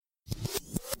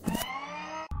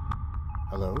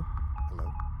Hello? Hello?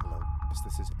 Hello?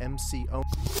 This is MCO.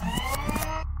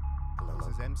 Hello? This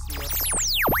is MCO.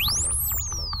 Hello?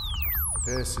 Hello?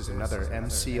 This is another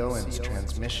MCO's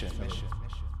transmission.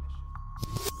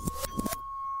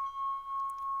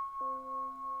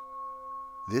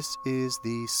 This is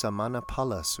the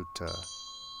Samanapala Sutta,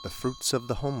 the Fruits of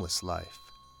the Homeless Life,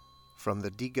 from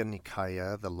the Digha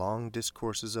Nikaya, the Long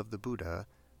Discourses of the Buddha,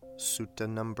 Sutta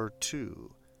number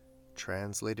 2,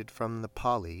 translated from the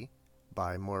Pali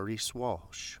by Maurice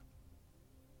Walsh.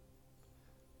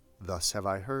 Thus have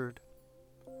I heard.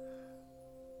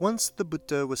 Once the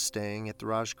Buddha was staying at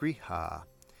Rajgriha,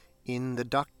 in the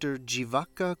Dr.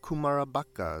 Jivaka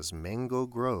Kumarabaka's mango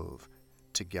grove,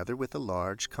 together with a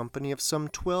large company of some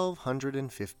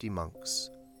 1,250 monks.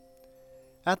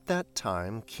 At that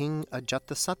time, King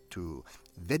Ajatasattu,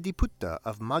 Vediputta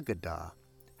of Magadha,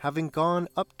 having gone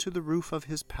up to the roof of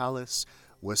his palace,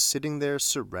 was sitting there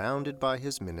surrounded by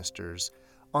his ministers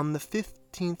on the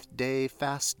 15th day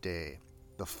fast day,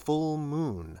 the full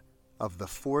moon of the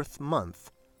 4th month,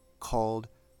 called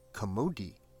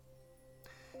Kamodi.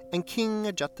 And King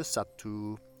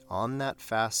Ajatasattu, on that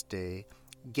fast day,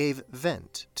 gave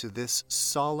vent to this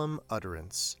solemn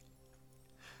utterance.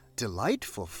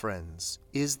 Delightful, friends,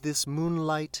 is this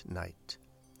moonlight night.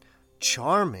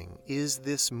 Charming is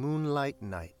this moonlight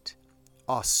night.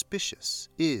 Auspicious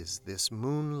is this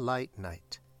moonlight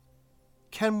night.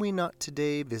 Can we not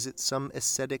today visit some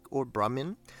ascetic or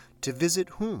Brahmin, to visit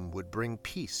whom would bring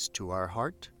peace to our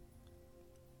heart?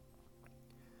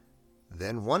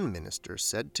 Then one minister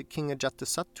said to King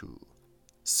Ajatasattu,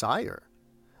 Sire,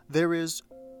 there is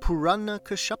Purana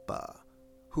Kashyapa,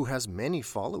 who has many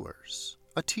followers,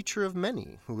 a teacher of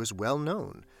many, who is well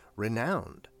known,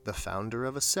 renowned, the founder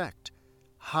of a sect,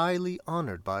 highly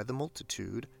honored by the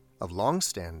multitude, of long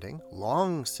standing,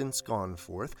 long since gone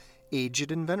forth,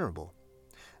 aged and venerable.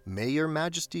 May your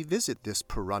majesty visit this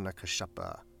Purana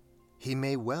Kashyapa. He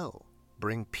may well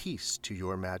bring peace to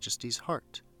your majesty's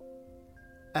heart.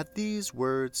 At these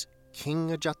words, King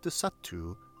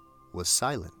Ajatasattu was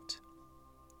silent.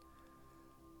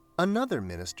 Another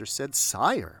minister said,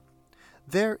 Sire,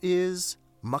 there is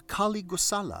Makali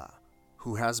Gosala,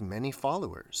 who has many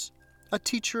followers, a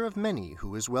teacher of many,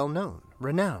 who is well known,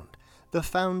 renowned, the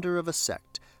founder of a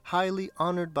sect, highly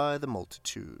honored by the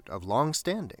multitude, of long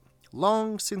standing,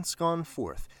 long since gone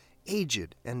forth,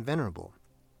 aged and venerable.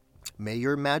 May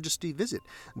your majesty visit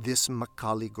this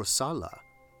Makali Gosala.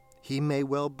 He may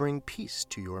well bring peace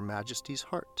to your majesty's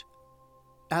heart.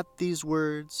 At these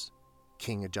words,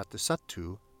 King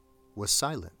Ajatasattu was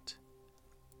silent.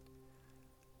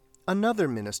 Another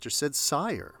minister said,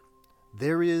 Sire,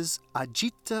 there is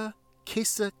Ajita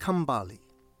Kesa Kambali,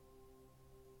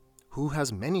 who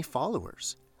has many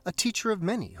followers, a teacher of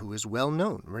many, who is well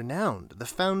known, renowned, the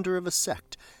founder of a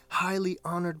sect, highly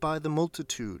honored by the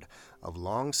multitude, of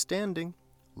long standing,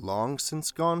 long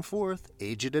since gone forth,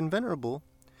 aged and venerable.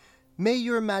 May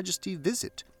your majesty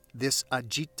visit this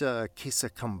Ajita Kesa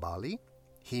Kambali.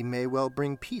 He may well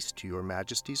bring peace to your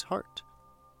majesty's heart.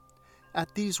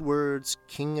 At these words,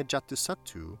 King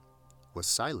Ajatasattu was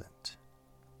silent.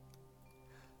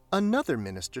 Another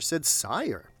minister said,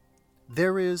 Sire,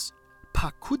 there is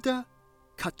Pakuda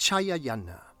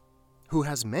Kachayayana, who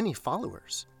has many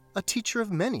followers, a teacher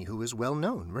of many, who is well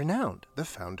known, renowned, the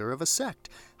founder of a sect,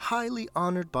 highly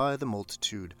honored by the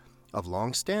multitude, of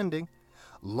long standing,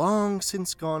 long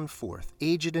since gone forth,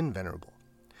 aged and venerable.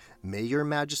 May your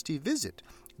majesty visit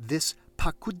this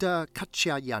Pakuda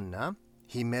Kachayana.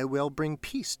 He may well bring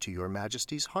peace to your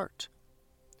majesty's heart.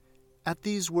 At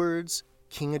these words,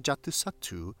 King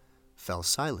Ajatasattu fell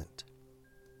silent.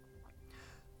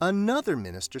 Another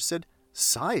minister said,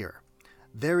 Sire,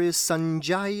 there is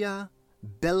Sanjaya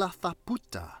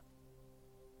Belathaputta,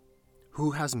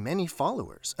 who has many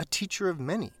followers, a teacher of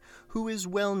many, who is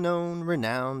well known,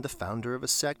 renowned, the founder of a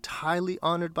sect, highly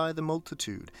honored by the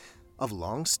multitude, of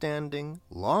long standing,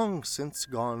 long since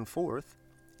gone forth,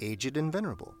 aged and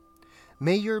venerable.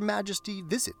 May your majesty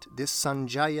visit this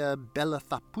Sanjaya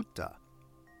Belathaputta.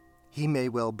 He may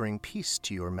well bring peace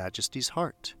to your majesty's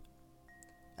heart.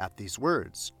 At these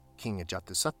words, King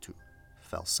Ajatasattu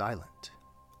fell silent.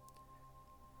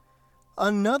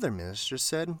 Another minister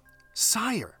said,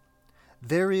 Sire,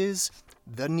 there is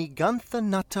the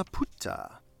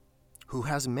Niganthanataputta, who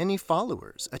has many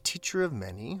followers, a teacher of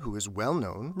many, who is well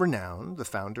known, renowned, the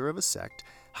founder of a sect,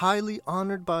 highly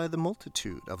honored by the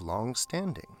multitude, of long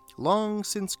standing, long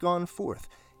since gone forth,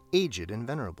 aged and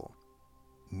venerable.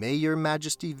 May your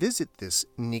majesty visit this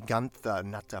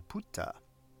Niganthanataputta.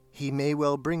 He may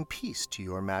well bring peace to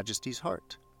your majesty's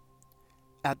heart.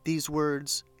 At these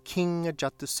words, King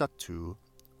Ajatasattu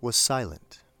was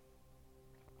silent.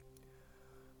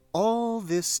 all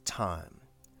this time,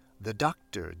 the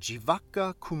doctor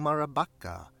Jivaka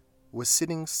Kumarabaka was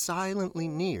sitting silently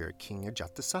near King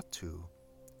Ajatasattu.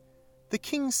 The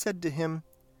king said to him,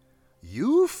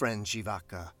 "You, friend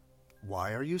Jivaka,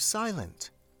 why are you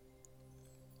silent?"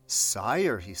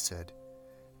 "Sire," he said,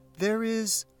 "there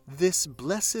is this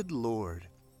blessed Lord,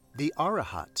 the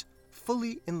Arahat,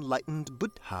 fully enlightened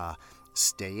Buddha,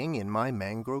 staying in my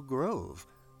mango grove,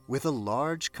 with a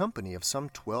large company of some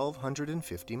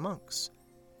 1,250 monks.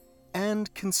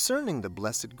 And concerning the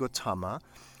blessed Gautama,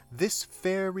 this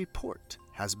fair report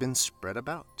has been spread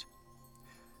about.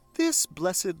 This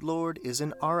blessed Lord is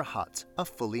an Arahat, a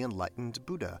fully enlightened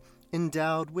Buddha,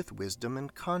 endowed with wisdom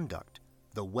and conduct,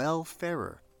 the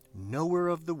well-farer, knower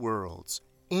of the worlds,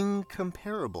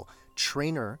 incomparable,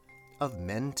 trainer of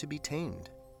men to be tamed,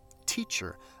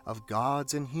 teacher of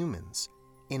gods and humans,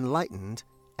 enlightened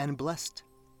and blessed.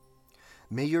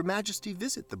 May your majesty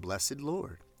visit the blessed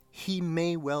Lord. He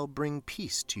may well bring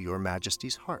peace to your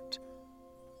majesty's heart."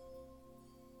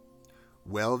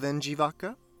 "Well then,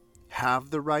 Jivaka, have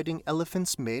the riding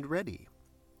elephants made ready."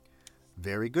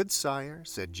 "Very good, sire,"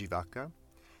 said Jivaka,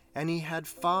 and he had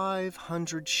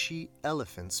 500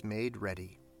 she-elephants made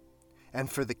ready,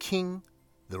 and for the king,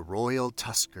 the royal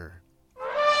tusker.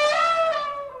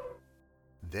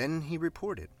 Then he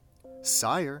reported,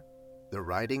 "Sire, the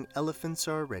riding elephants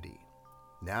are ready.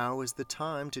 Now is the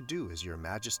time to do as your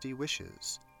majesty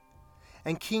wishes."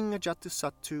 And King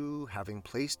Ajatasattu, having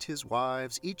placed his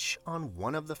wives each on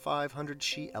one of the 500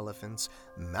 she-elephants,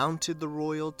 mounted the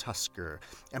royal tusker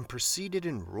and proceeded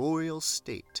in royal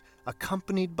state,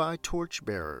 accompanied by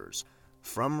torch-bearers,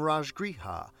 from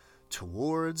Rajgriha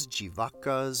towards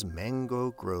Jivaka's mango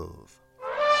grove.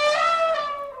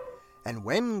 And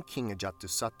when King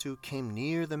Ajatasattu came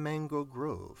near the mango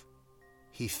grove,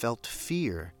 he felt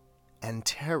fear and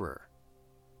terror,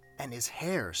 and his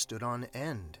hair stood on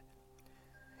end.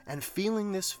 And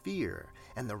feeling this fear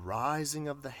and the rising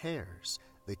of the hairs,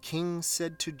 the king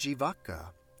said to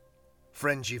Jivaka,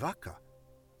 "Friend Jivaka,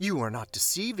 you are not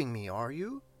deceiving me, are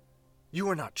you? You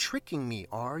are not tricking me,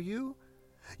 are you?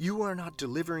 You are not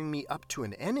delivering me up to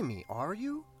an enemy, are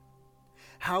you?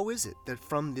 How is it that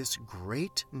from this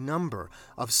great number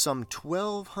of some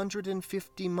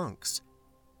 1,250 monks,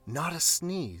 not a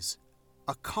sneeze,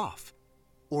 a cough,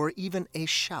 or even a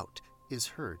shout is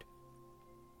heard?"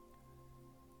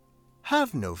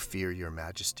 "Have no fear, your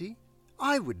majesty.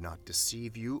 I would not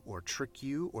deceive you or trick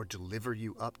you or deliver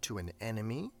you up to an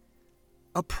enemy.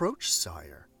 Approach,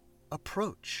 sire,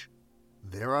 approach.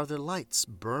 There are the lights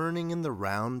burning in the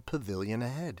round pavilion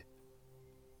ahead."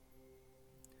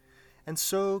 And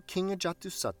so King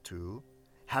Ajatasattu,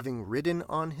 having ridden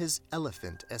on his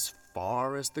elephant as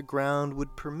far as the ground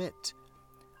would permit,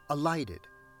 alighted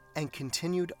and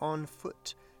continued on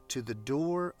foot to the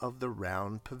door of the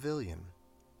round pavilion.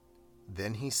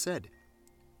 Then he said,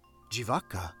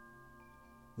 "Jivaka,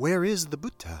 where is the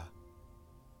Buddha?"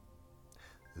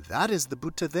 "That is the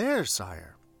Buddha there,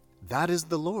 sire. That is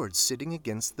the Lord sitting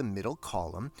against the middle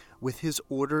column with his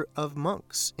order of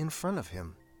monks in front of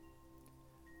him."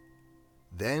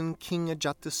 Then King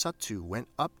Ajatasattu went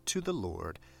up to the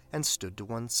Lord and stood to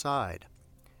one side.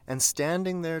 And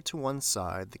standing there to one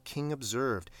side, the king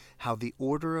observed how the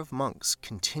order of monks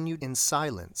continued in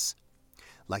silence,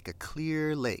 like a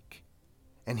clear lake,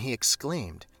 and he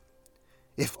exclaimed,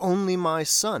 "If only my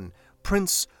son,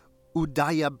 Prince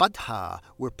Udayabadha,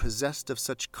 were possessed of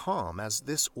such calm as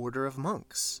this order of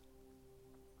monks."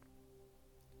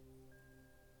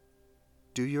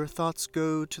 "Do your thoughts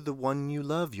go to the one you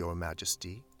love, your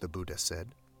majesty?" the Buddha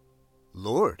said.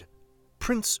 "Lord,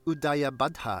 Prince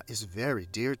Udayabadha is very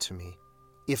dear to me.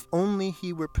 If only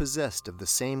he were possessed of the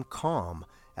same calm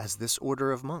as this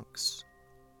order of monks."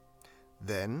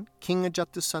 Then King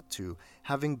Ajatasattu,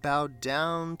 having bowed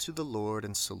down to the Lord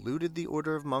and saluted the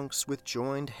order of monks with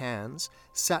joined hands,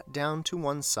 sat down to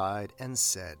one side and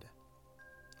said,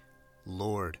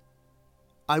 "Lord,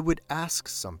 I would ask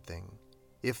something,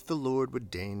 if the Lord would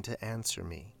deign to answer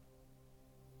me."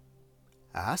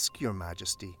 "Ask, your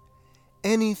majesty,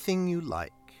 anything you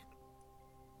like."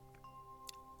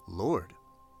 "Lord,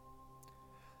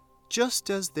 just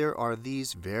as there are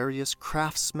these various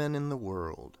craftsmen in the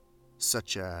world,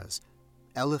 such as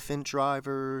elephant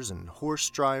drivers and horse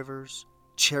drivers,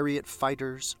 chariot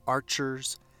fighters,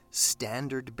 archers,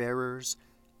 standard bearers,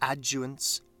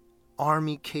 adjutants,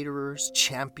 army caterers,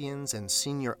 champions and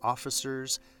senior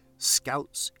officers,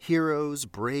 scouts, heroes,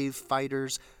 brave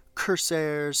fighters,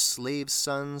 cursers, slave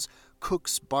sons,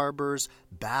 cooks, barbers,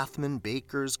 bathmen,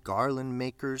 bakers, garland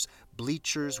makers,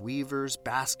 bleachers, weavers,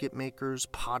 basket makers,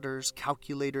 potters,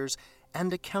 calculators,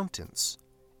 and accountants,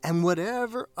 and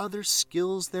whatever other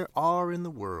skills there are in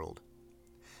the world.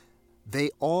 They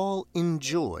all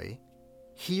enjoy,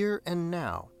 here and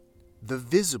now, the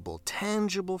visible,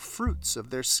 tangible fruits of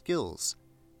their skills.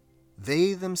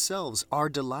 They themselves are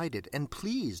delighted and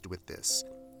pleased with this,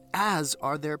 as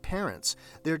are their parents,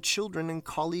 their children and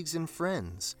colleagues and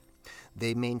friends.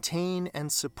 They maintain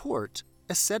and support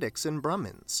ascetics and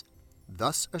Brahmins,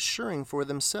 thus assuring for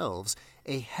themselves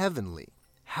a heavenly,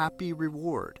 happy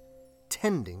reward,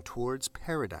 tending towards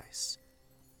paradise.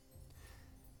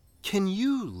 Can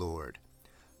you, Lord,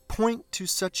 point to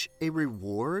such a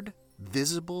reward,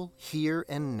 visible here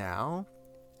and now,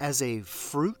 as a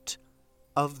fruit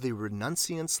of the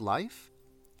renunciant's life,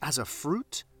 as a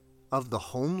fruit of the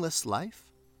homeless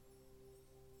life?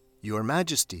 Your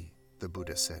Majesty, the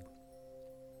Buddha said,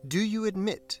 do you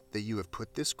admit that you have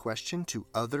put this question to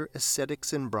other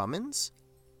ascetics and Brahmins?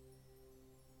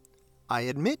 I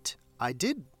admit I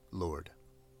did, Lord.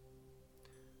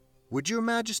 Would your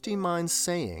Majesty mind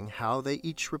saying how they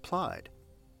each replied?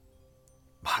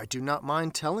 I do not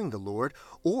mind telling the Lord,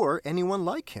 or anyone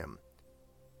like him.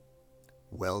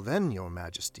 Well then, your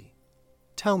Majesty,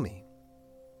 tell me.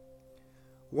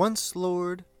 Once,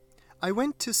 Lord, I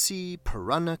went to see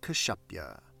Purana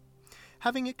Kashapya.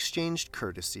 Having exchanged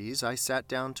courtesies, I sat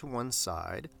down to one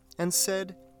side and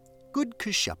said, Good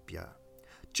Kashapya,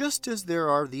 just as there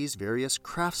are these various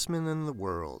craftsmen in the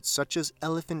world, such as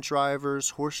elephant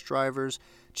drivers, horse drivers,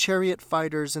 chariot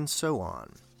fighters, and so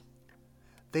on,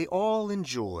 they all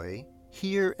enjoy,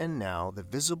 here and now, the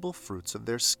visible fruits of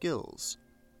their skills.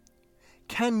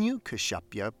 Can you,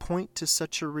 Kashapya, point to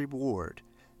such a reward,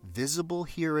 visible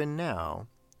here and now,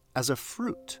 as a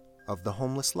fruit of the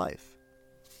homeless life?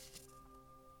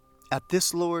 At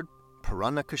this, Lord,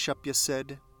 Purana Kashapya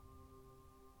said,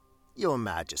 Your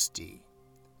Majesty,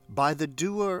 by the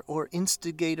doer or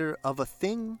instigator of a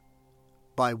thing,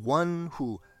 by one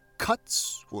who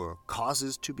cuts or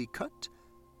causes to be cut,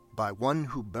 by one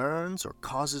who burns or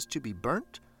causes to be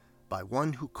burnt, by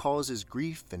one who causes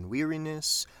grief and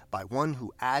weariness, by one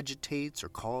who agitates or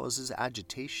causes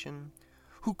agitation,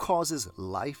 who causes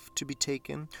life to be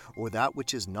taken, or that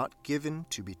which is not given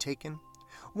to be taken,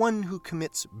 one who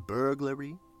commits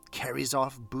burglary, carries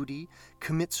off booty,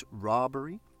 commits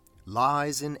robbery,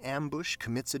 lies in ambush,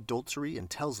 commits adultery, and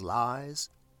tells lies.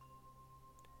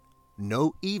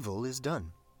 No evil is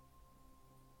done.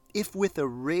 If with a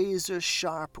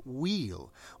razor-sharp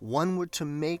wheel one were to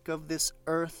make of this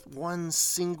earth one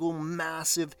single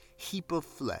massive heap of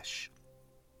flesh,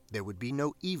 there would be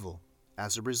no evil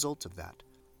as a result of that.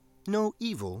 No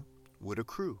evil would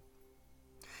accrue.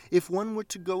 If one were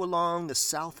to go along the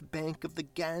south bank of the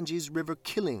Ganges River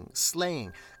killing,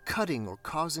 slaying, cutting or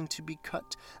causing to be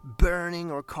cut,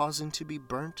 burning or causing to be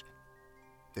burnt,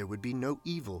 there would be no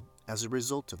evil as a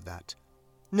result of that.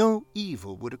 No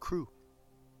evil would accrue.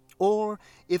 Or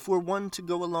if were one to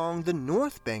go along the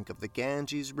north bank of the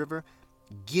Ganges River,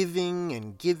 giving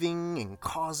and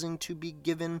causing to be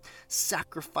given,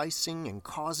 sacrificing and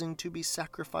causing to be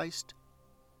sacrificed,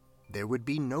 there would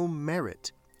be no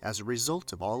merit as a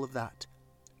result of all of that.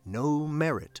 No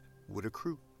merit would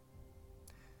accrue.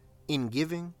 In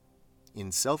giving,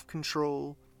 in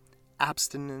self-control,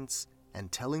 abstinence,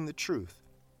 and telling the truth,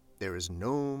 there is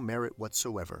no merit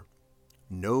whatsoever.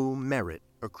 No merit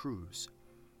accrues.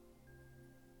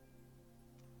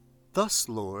 Thus,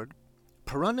 Lord,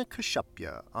 Purana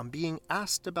Kashapya, on being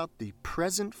asked about the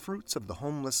present fruits of the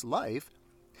homeless life,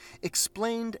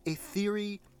 explained a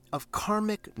theory of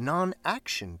karmic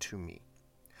non-action to me,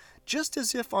 just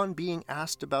as if on being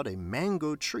asked about a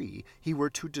mango tree he were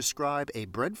to describe a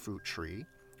breadfruit tree,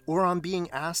 or on being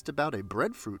asked about a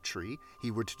breadfruit tree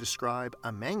he were to describe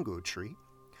a mango tree,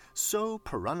 so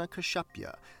Purana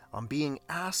Kashapya, on being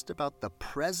asked about the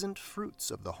present fruits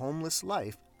of the homeless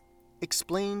life,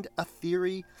 explained a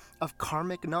theory of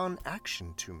karmic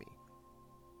non-action to me.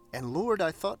 And Lord,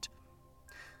 I thought,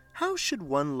 how should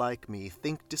one like me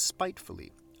think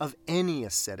despitefully of any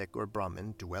ascetic or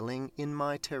Brahmin dwelling in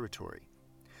my territory?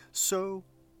 So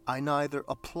I neither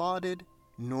applauded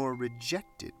nor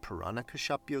rejected Purana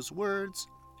Kashapya's words,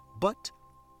 but,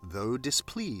 though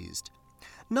displeased,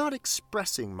 not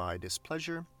expressing my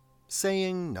displeasure,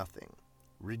 saying nothing,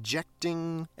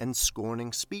 rejecting and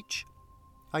scorning speech,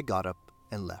 I got up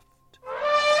and left.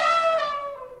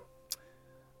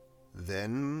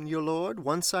 Then, your lord,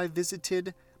 once I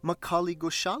visited Makali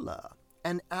Goshala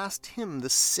and asked him the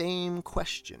same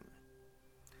question.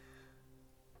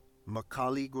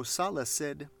 Makali Gosala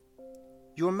said,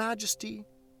 Your Majesty,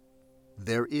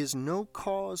 there is no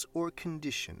cause or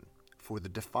condition for the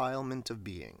defilement of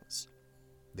beings.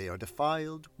 They are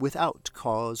defiled without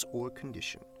cause or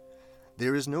condition.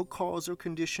 There is no cause or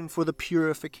condition for the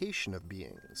purification of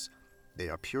beings. They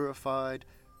are purified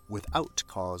without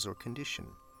cause or condition.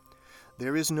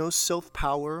 There is no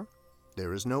self-power.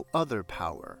 There is no other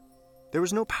power. There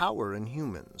is no power in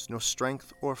humans, no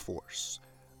strength or force,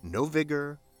 no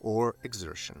vigor or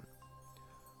exertion.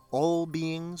 All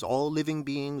beings, all living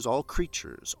beings, all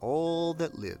creatures, all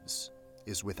that lives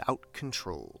is without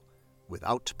control,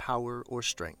 without power or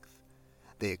strength.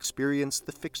 They experience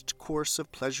the fixed course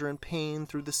of pleasure and pain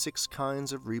through the 6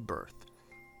 kinds of rebirth.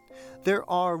 There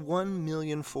are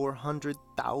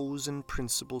 1,400,000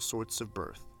 principal sorts of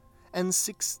birth, and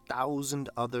 6,000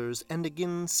 others, and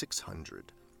again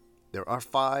 600. There are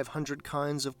 500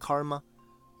 kinds of karma,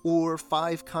 or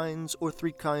 5 kinds, or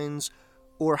 3 kinds,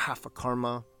 or half a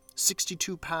karma,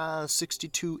 62 paths,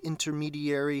 62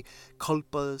 intermediary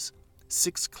kalpas,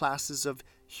 6 classes of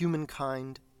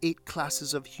humankind, 8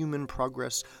 classes of human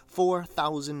progress,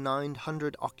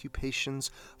 4,900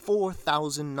 occupations,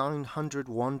 4,900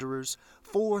 wanderers,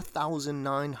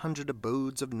 4,900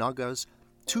 abodes of nagas,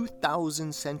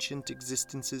 2,000 sentient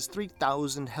existences,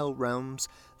 3,000 hell realms,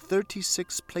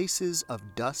 36 places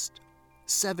of dust,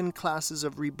 7 classes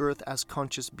of rebirth as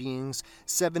conscious beings,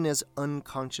 7 as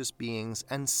unconscious beings,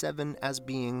 and 7 as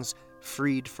beings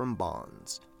freed from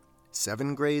bonds.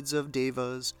 7 grades of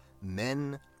devas,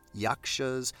 men,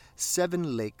 yakshas,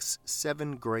 7 lakes,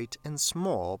 7 great and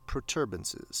small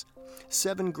perturbances,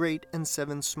 7 great and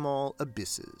 7 small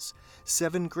abysses,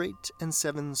 7 great and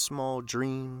 7 small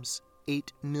dreams,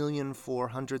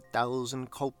 8,400,000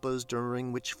 kalpas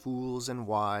during which fools and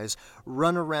wise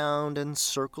run around and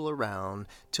circle around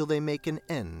till they make an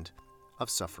end of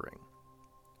suffering.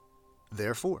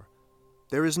 Therefore,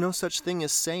 there is no such thing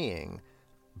as saying,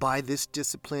 by this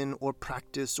discipline or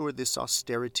practice or this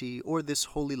austerity or this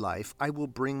holy life I will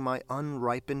bring my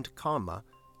unripened karma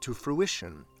to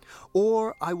fruition,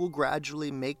 or I will gradually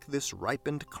make this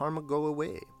ripened karma go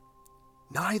away.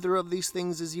 Neither of these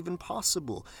things is even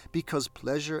possible, because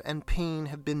pleasure and pain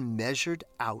have been measured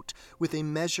out with a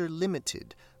measure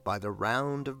limited by the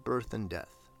round of birth and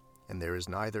death, and there is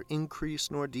neither increase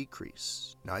nor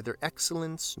decrease, neither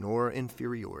excellence nor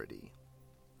inferiority.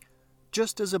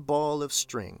 Just as a ball of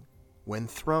string, when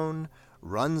thrown,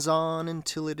 runs on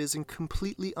until it is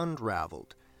completely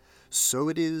unraveled, so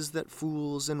it is that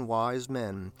fools and wise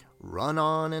men run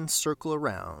on and circle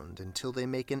around until they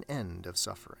make an end of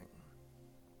suffering.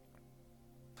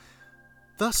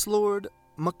 Thus Lord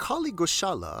Makali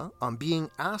Goshala, on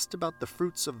being asked about the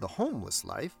fruits of the homeless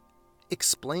life,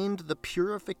 explained the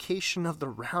purification of the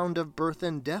round of birth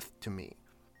and death to me,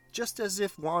 just as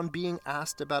if on being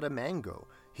asked about a mango,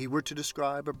 he were to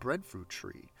describe a breadfruit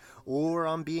tree, or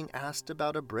on being asked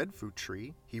about a breadfruit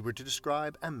tree, he were to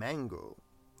describe a mango.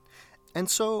 And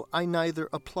so I neither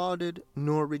applauded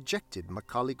nor rejected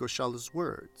Makali Goshala's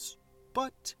words,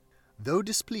 but, though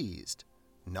displeased,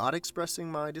 not expressing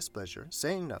my displeasure,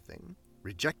 saying nothing,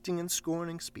 rejecting and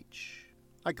scorning speech,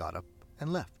 I got up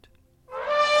and left.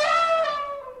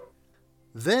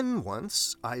 Then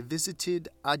once I visited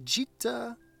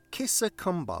Ajita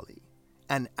Kesakambali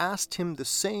and asked him the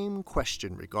same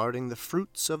question regarding the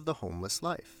fruits of the homeless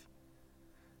life.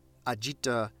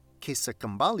 Ajita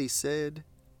Kesakambali said,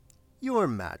 Your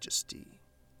Majesty,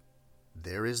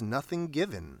 there is nothing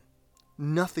given,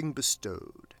 nothing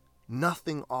bestowed,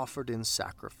 nothing offered in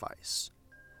sacrifice.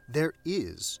 There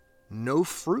is no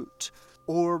fruit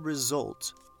or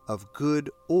result of good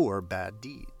or bad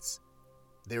deeds.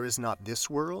 There is not this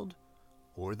world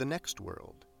or the next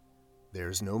world. There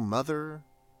is no mother,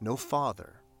 no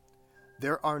father.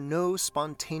 There are no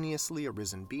spontaneously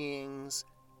arisen beings.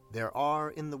 There are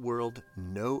in the world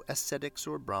no ascetics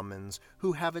or Brahmins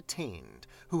who have attained,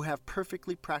 who have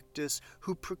perfectly practiced,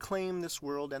 who proclaim this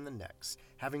world and the next,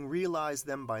 having realized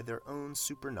them by their own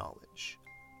super-knowledge.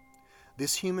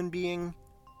 This human being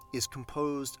is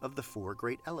composed of the 4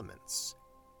 great elements,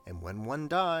 and when one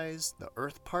dies, the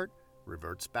earth part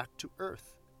reverts back to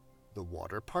earth, the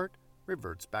water part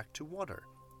reverts back to water,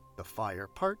 the fire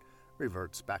part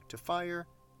reverts back to fire,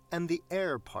 and the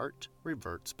air part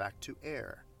reverts back to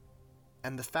air.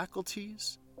 And the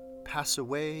faculties pass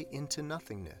away into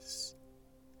nothingness.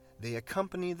 They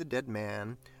accompany the dead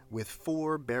man with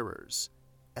 4 bearers,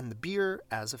 and the bier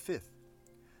as a 5th.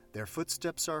 Their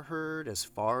footsteps are heard as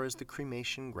far as the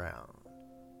cremation ground.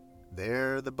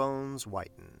 There the bones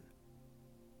whiten.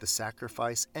 The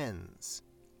sacrifice ends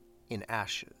in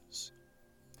ashes.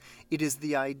 It is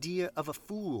the idea of a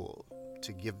fool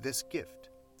to give this gift.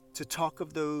 To talk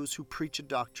of those who preach a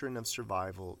doctrine of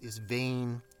survival is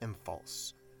vain and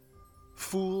false.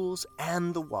 Fools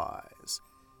and the wise,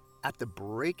 at the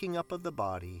breaking up of the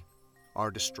body,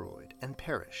 are destroyed and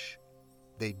perish.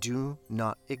 They do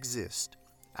not exist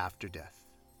after death.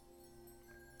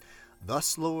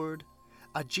 Thus, Lord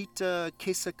Ajita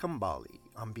Kesakambali,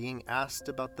 on being asked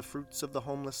about the fruits of the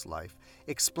homeless life,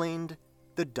 explained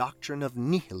the doctrine of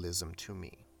nihilism to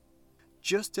me.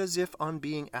 Just as if on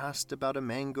being asked about a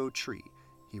mango tree,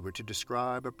 he were to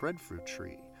describe a breadfruit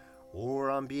tree, or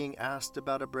on being asked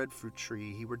about a breadfruit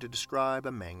tree, he were to describe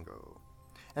a mango.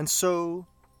 And so,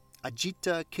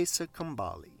 Ajita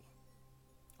Kesakambali,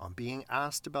 on being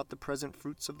asked about the present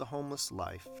fruits of the homeless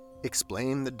life,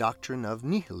 explained the doctrine of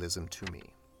nihilism to me.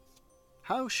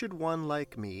 How should one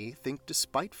like me think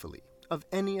despitefully of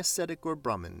any ascetic or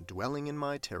Brahmin dwelling in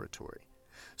my territory?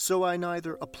 So I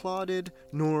neither applauded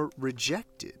nor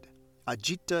rejected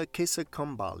Ajita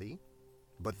Kesakambali,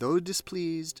 but though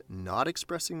displeased, not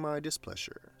expressing my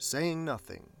displeasure, saying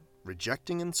nothing,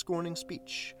 rejecting and scorning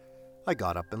speech, I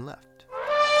got up and left.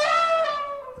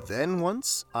 Then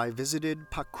once I visited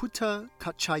Pakuta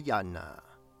Kachayana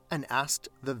and asked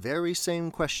the very same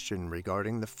question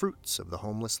regarding the fruits of the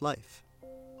homeless life.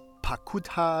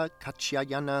 Pakuta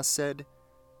Kachayana said,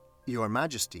 "Your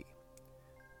Majesty,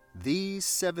 these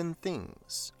 7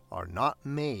 things are not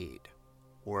made,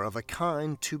 or of a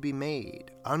kind to be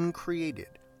made,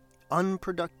 uncreated,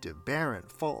 unproductive, barren,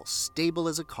 false, stable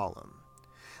as a column.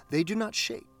 They do not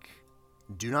shake,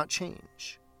 do not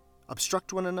change,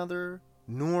 obstruct one another,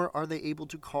 nor are they able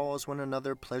to cause one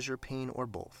another pleasure, pain, or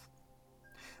both.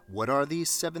 What are these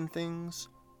 7 things?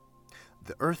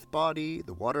 The earth body,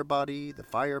 the water body, the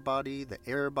fire body, the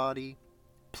air body,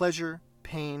 pleasure,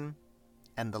 pain,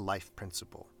 and the life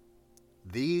principle.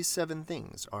 These 7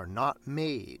 things are not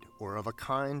made or of a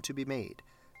kind to be made,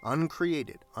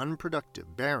 uncreated,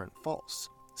 unproductive, barren, false,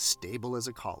 stable as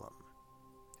a column.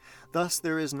 Thus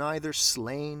there is neither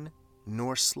slain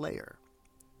nor slayer,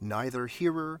 neither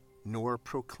hearer nor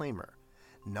proclaimer,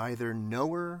 neither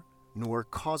knower nor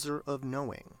causer of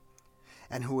knowing.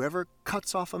 And whoever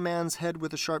cuts off a man's head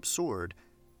with a sharp sword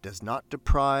does not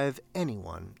deprive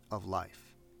anyone of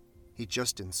life. He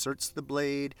just inserts the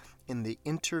blade in the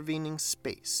intervening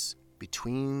space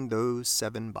between those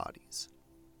 7 bodies."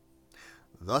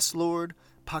 Thus, Lord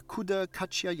Pakuta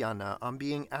Kachayana, on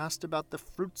being asked about the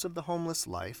fruits of the homeless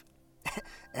life,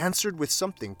 answered with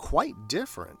something quite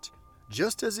different,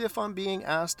 just as if on being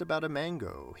asked about a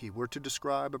mango, he were to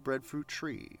describe a breadfruit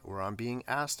tree, or on being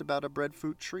asked about a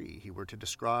breadfruit tree, he were to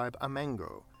describe a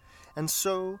mango. And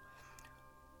so,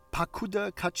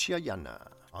 Pakuta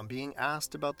Kachayana, on being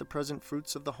asked about the present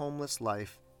fruits of the homeless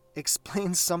life,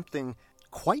 explains something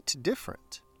quite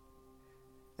different.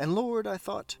 And Lord, I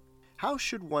thought, how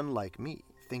should one like me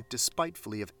think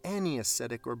despitefully of any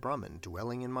ascetic or Brahmin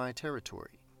dwelling in my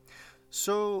territory?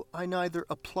 So I neither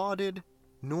applauded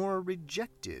nor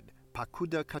rejected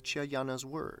Pakuta Kachayana's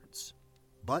words,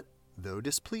 but, though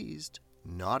displeased,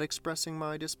 not expressing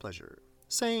my displeasure,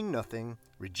 saying nothing,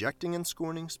 rejecting and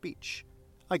scorning speech,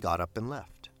 I got up and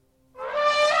left.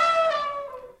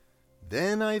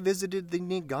 Then I visited the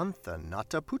Nigantha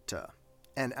Nataputta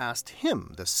and asked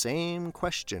him the same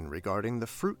question regarding the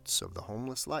fruits of the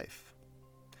homeless life.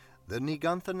 The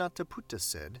Nigantha Nataputta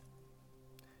said,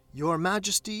 "Your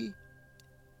Majesty,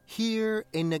 here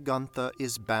a Nigantha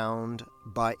is bound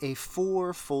by a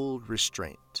 4-fold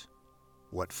restraint.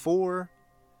 What for?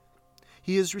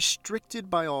 He is restricted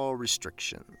by all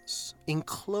restrictions,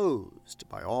 enclosed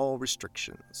by all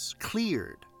restrictions,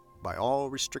 cleared by all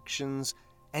restrictions,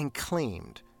 and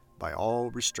claimed by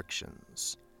all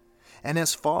restrictions. And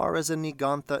as far as a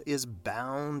Nigantha is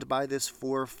bound by this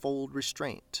 4-fold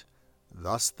restraint,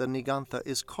 thus the Nigantha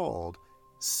is called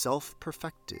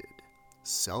self-perfected,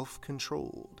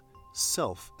 self-controlled,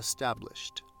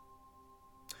 self-established."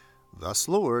 Thus,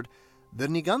 Lord, the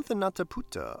Nigantha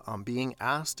Nataputta, on being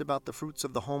asked about the fruits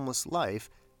of the homeless life,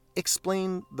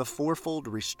 explained the 4-fold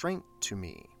restraint to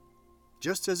me,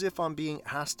 just as if on being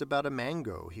asked about a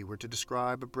mango he were to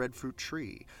describe a breadfruit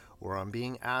tree, or on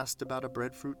being asked about a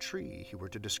breadfruit tree he were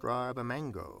to describe a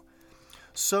mango.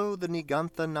 So the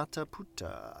Nigantha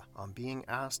Nataputta, on being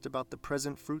asked about the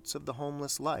present fruits of the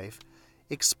homeless life,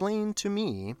 explained to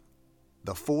me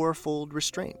the 4-fold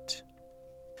restraint.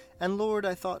 And Lord,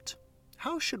 I thought,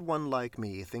 how should one like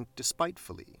me think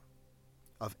despitefully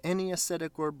of any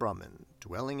ascetic or Brahmin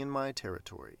dwelling in my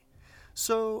territory?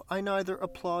 So I neither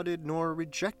applauded nor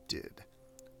rejected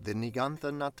the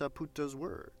Nigantha Nataputta's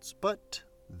words, but,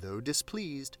 though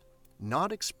displeased,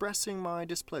 not expressing my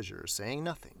displeasure, saying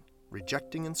nothing,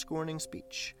 rejecting and scorning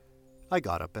speech, I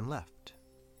got up and left.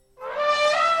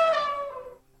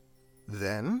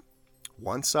 Then,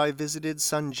 once I visited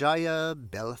Sanjaya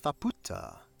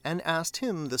Belthaputta and asked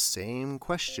him the same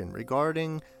question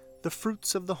regarding the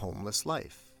fruits of the homeless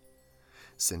life.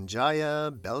 Sanjaya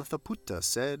Belthaputta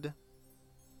said,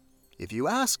 "If you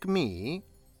ask me,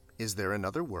 is there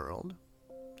another world?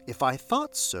 If I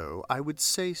thought so, I would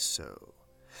say so.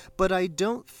 But I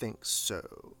don't think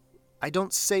so. I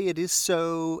don't say it is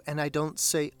so, and I don't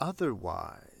say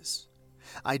otherwise.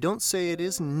 I don't say it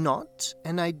is not,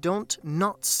 and I don't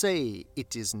not say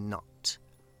it is not.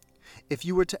 If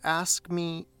you were to ask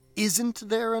me, isn't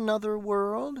there another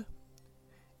world?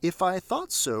 If I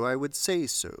thought so, I would say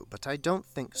so, but I don't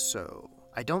think so.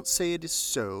 I don't say it is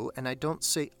so, and I don't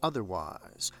say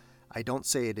otherwise. I don't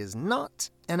say it is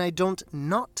not, and I don't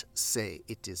not say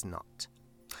it is not.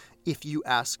 If you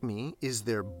ask me, is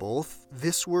there both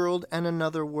this world and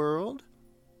another world?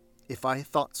 If I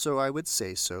thought so, I would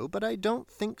say so, but I don't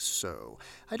think so.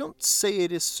 I don't say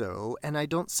it is so, and I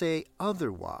don't say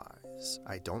otherwise.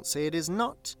 I don't say it is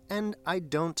not, and I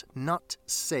don't not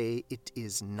say it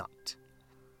is not.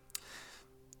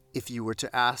 If you were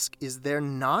to ask, is there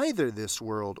neither this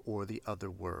world or the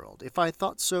other world? If I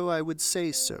thought so, I would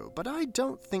say so, but I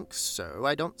don't think so.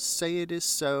 I don't say it is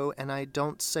so, and I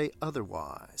don't say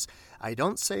otherwise. I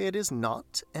don't say it is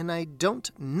not, and I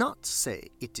don't not say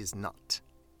it is not.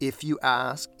 If you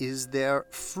ask, is there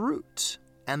fruit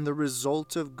and the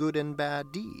result of good and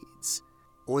bad deeds?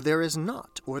 Or there is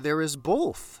not, or there is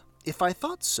both. If I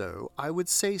thought so, I would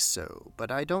say so, but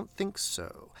I don't think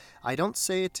so. I don't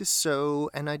say it is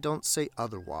so, and I don't say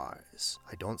otherwise.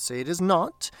 I don't say it is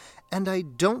not, and I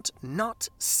don't not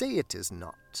say it is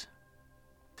not.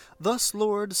 Thus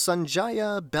Lord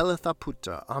Sanjaya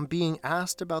Belthaputta, on being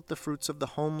asked about the fruits of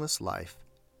the homeless life,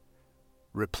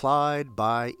 replied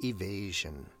by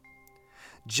evasion.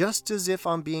 Just as if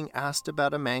on being asked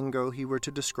about a mango he were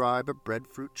to describe a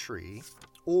breadfruit tree,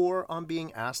 or on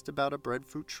being asked about a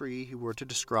breadfruit tree he were to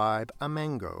describe a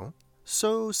mango,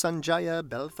 so Sanjaya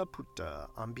Belthaputta,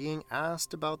 on being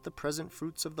asked about the present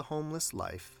fruits of the homeless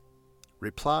life,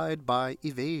 replied by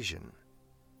evasion.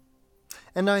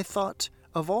 And I thought,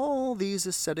 of all these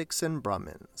ascetics and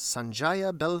Brahmins,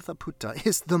 Sanjaya Belthaputta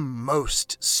is the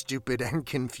most stupid and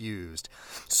confused.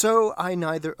 So I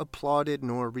neither applauded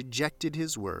nor rejected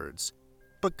his words,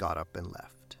 but got up and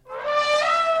left.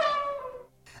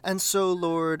 And so,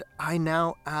 Lord, I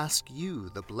now ask you,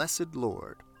 the blessed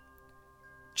Lord,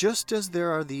 just as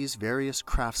there are these various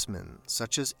craftsmen,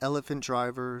 such as elephant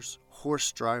drivers,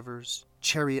 horse drivers,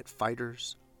 chariot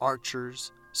fighters,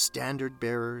 archers, standard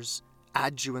bearers,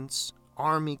 adjutants,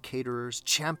 army caterers,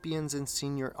 champions and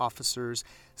senior officers,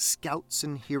 scouts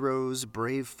and heroes,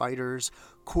 brave fighters,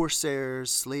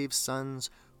 corsairs, slave sons,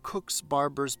 cooks,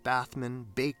 barbers, bathmen,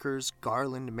 bakers,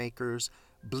 garland makers,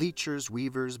 bleachers,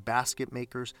 weavers, basket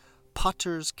makers,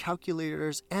 potters,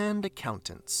 calculators, and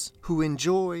accountants, who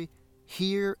enjoy,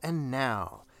 here and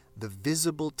now, the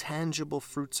visible, tangible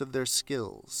fruits of their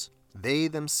skills. They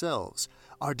themselves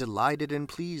are delighted and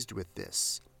pleased with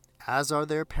this, as are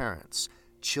their parents,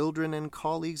 children and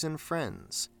colleagues and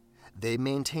friends. They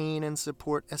maintain and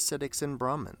support ascetics and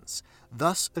Brahmins,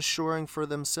 thus assuring for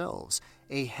themselves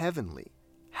a heavenly,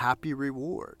 happy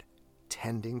reward,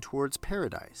 tending towards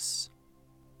paradise.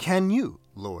 Can you,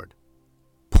 Lord,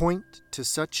 point to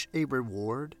such a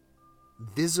reward,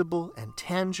 visible and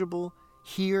tangible,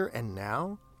 here and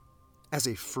now, as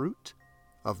a fruit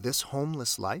of this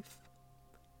homeless life?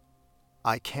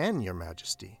 I can, Your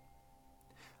Majesty.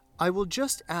 I will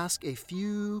just ask a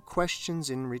few questions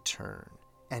in return,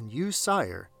 and you,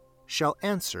 sire, shall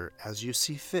answer as you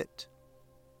see fit.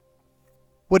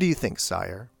 What do you think,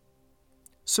 sire?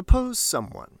 Suppose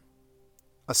someone,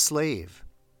 a slave,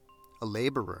 a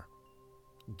laborer,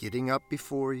 getting up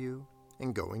before you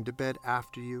and going to bed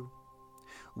after you,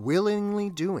 willingly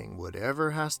doing whatever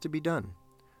has to be done,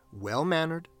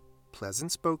 well-mannered,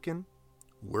 pleasant-spoken,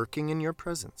 working in your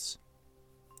presence.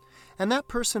 And that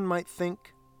person might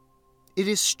think, it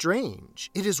is strange,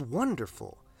 it is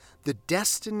wonderful, the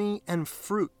destiny and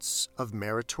fruits of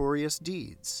meritorious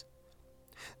deeds.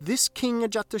 This King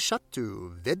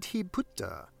Ajatashattu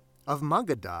Vedhiputta of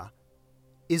Magadha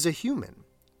is a human.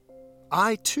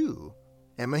 I, too,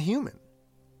 am a human.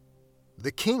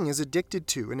 The king is addicted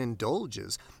to and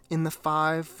indulges in the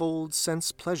fivefold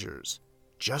sense pleasures,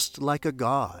 just like a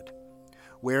god,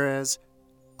 whereas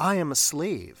I am a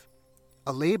slave,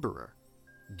 a laborer,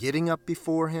 getting up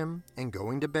before him and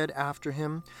going to bed after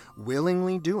him,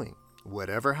 willingly doing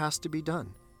whatever has to be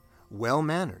done,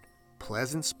 well-mannered,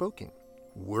 pleasant-spoken,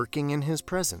 working in his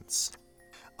presence.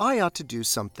 I ought to do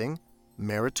something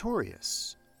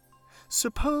meritorious.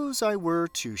 Suppose I were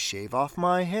to shave off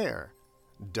my hair,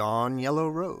 don yellow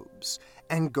robes,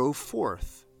 and go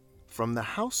forth from the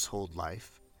household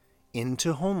life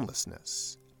into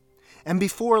homelessness. And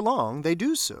before long they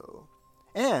do so,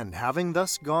 And having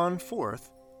thus gone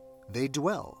forth, they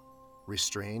dwell,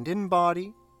 restrained in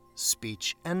body,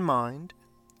 speech, and mind,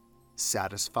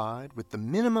 satisfied with the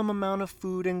minimum amount of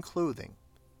food and clothing,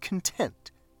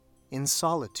 content in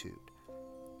solitude.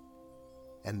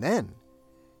 And then,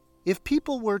 if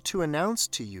people were to announce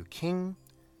to you, King,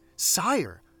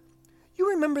 "Sire, you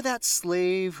remember that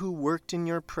slave who worked in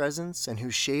your presence and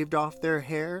who shaved off their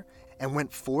hair and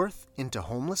went forth into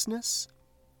homelessness?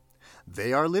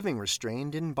 They are living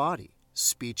restrained in body,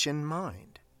 speech, and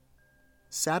mind,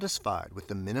 satisfied with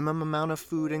the minimum amount of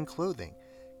food and clothing,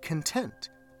 content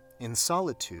in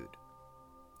solitude."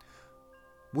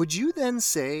 Would you then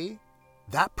say,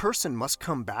 "That person must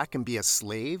come back and be a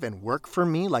slave and work for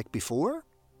me like before"?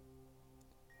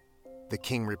 The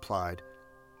king replied,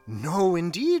 "No,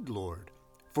 indeed, Lord,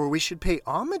 for we should pay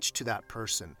homage to that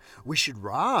person. We should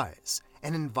rise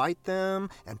and invite them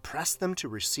and press them to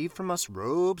receive from us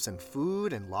robes and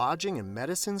food and lodging and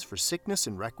medicines for sickness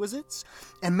and requisites,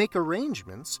 and make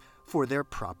arrangements for their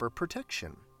proper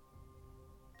protection."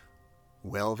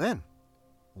 Well then,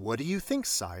 what do you think,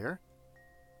 sire?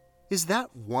 Is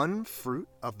that one fruit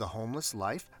of the homeless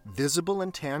life visible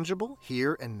and tangible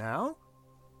here and now?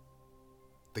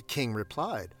 The king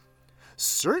replied,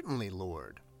 "Certainly,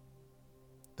 Lord."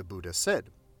 The Buddha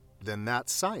said, "Then that,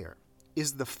 sire,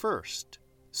 is the first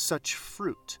such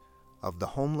fruit of the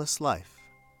homeless life."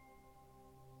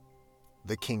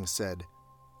 The king said,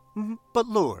 "But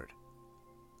Lord,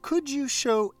 could you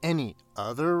show any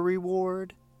other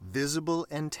reward, visible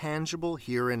and tangible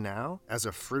here and now, as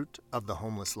a fruit of the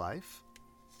homeless life?"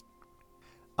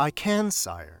 "I can,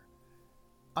 sire.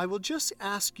 I will just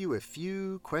ask you a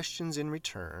few questions in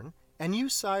return, and you,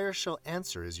 sire, shall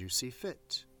answer as you see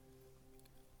fit.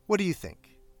 What do you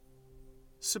think?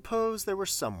 Suppose there were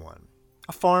someone,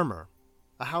 a farmer,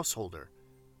 a householder,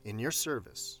 in your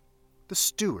service, the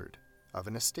steward of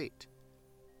an estate.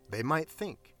 They might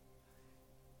think,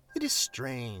 'It is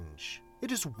strange,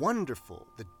 it is wonderful,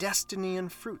 the destiny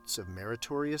and fruits of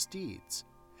meritorious deeds.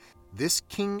 This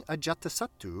King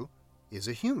Ajatasattu is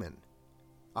a human.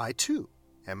 I, too,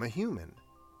 am a human.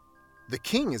 The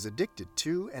king is addicted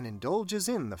to and indulges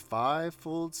in the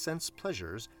fivefold sense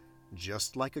pleasures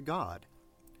just like a god,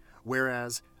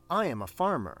 whereas I am a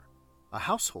farmer, a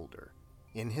householder,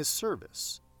 in his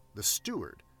service, the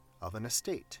steward of an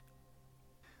estate.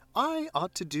 I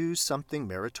ought to do something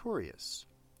meritorious.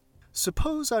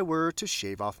 Suppose I were to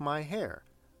shave off my hair,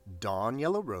 don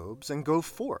yellow robes, and go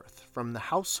forth from the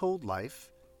household life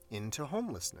into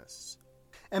homelessness.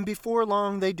 And before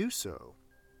long they do so.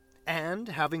 And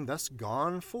having thus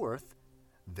gone forth,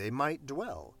 they might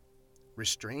dwell,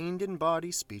 restrained in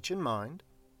body, speech, and mind,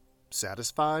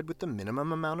 satisfied with the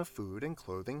minimum amount of food and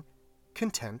clothing,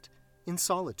 content in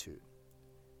solitude.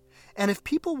 And if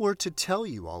people were to tell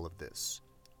you all of this,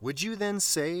 would you then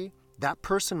say that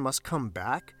person must come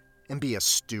back and be a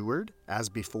steward as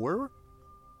before?"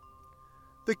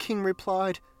 The king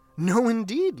replied, "No,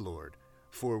 indeed, Lord,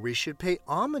 for we should pay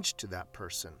homage to that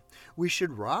person. We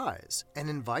should rise and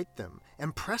invite them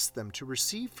and press them to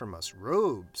receive from us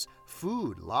robes,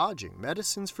 food, lodging,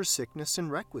 medicines for sickness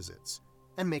and requisites,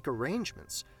 and make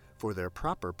arrangements for their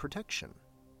proper protection."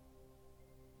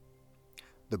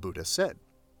 The Buddha said,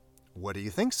 "What do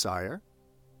you think, sire?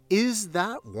 Is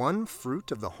that one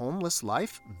fruit of the homeless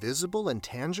life visible and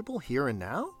tangible here and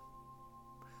now?"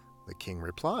 The king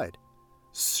replied,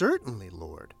 "Certainly,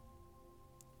 Lord."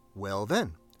 Well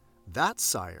then, that,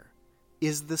 sire,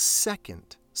 is the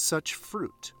second such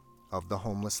fruit of the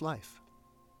homeless life.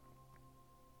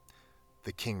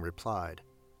 The king replied,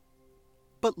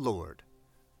 "But Lord,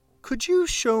 could you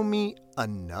show me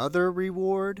another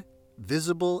reward,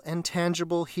 visible and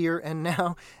tangible here and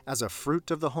now, as a fruit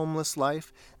of the homeless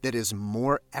life that is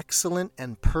more excellent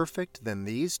and perfect than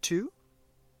these two?"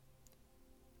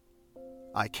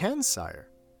 "I can, sire.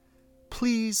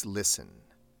 Please listen.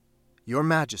 Your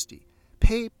Majesty,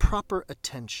 pay proper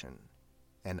attention,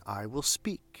 and I will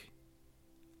speak."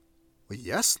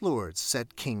 "Yes, Lord,"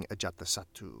 said King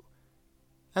Ajatasattu,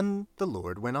 and the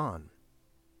Lord went on.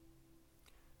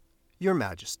 "Your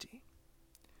Majesty,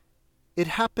 it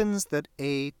happens that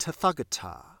a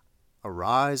Tathagata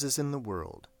arises in the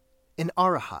world, an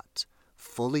Arahat,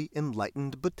 fully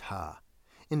enlightened Buddha,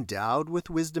 endowed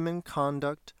with wisdom and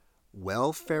conduct,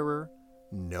 wayfarer,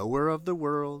 knower of the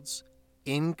worlds,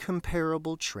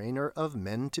 incomparable trainer of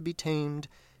men to be tamed,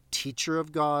 teacher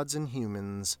of gods and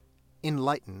humans,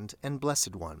 enlightened and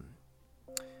blessed one.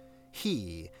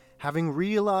 He, having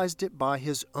realized it by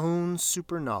his own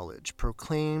super-knowledge,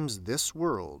 proclaims this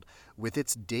world, with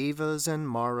its devas and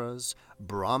maras,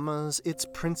 brahmas, its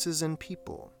princes and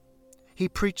people. He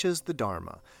preaches the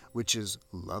Dharma, which is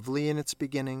lovely in its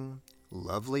beginning,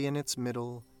 lovely in its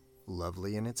middle,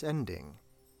 lovely in its ending,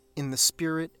 in the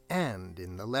spirit and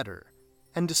in the letter,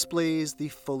 and displays the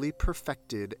fully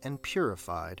perfected and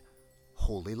purified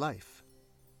holy life.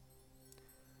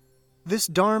 This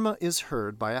Dharma is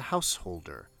heard by a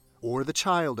householder, or the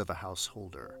child of a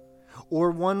householder, or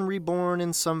one reborn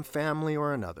in some family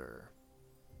or another.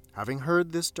 Having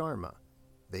heard this Dharma,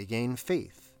 they gain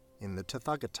faith in the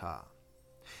Tathagata.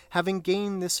 Having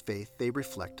gained this faith, they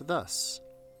reflect thus: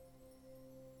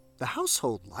 the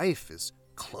household life is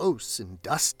close and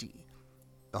dusty.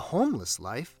 The homeless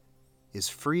life is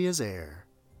free as air.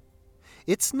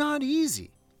 It's not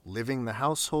easy living the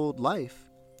household life,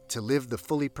 to live the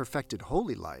fully perfected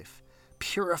holy life,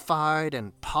 purified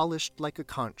and polished like a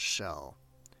conch shell.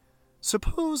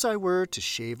 Suppose I were to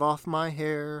shave off my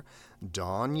hair,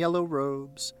 don yellow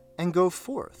robes, and go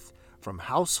forth from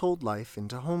household life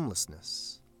into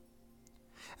homelessness.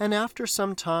 And after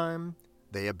some time,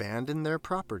 they abandon their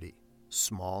property,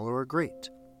 small or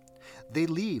great. They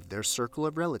leave their circle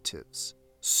of relatives,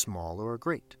 small or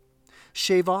great,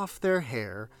 shave off their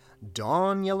hair,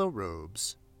 don yellow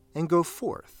robes, and go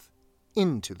forth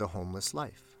into the homeless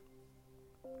life.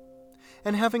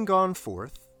 And having gone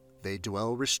forth, they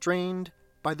dwell restrained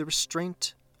by the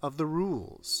restraint of the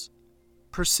rules,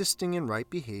 persisting in right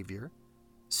behavior,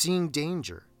 seeing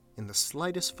danger in the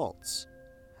slightest faults,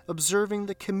 observing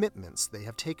the commitments they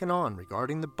have taken on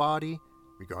regarding the body,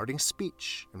 regarding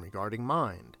speech, and regarding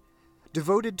mind,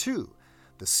 devoted to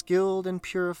the skilled and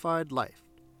purified life,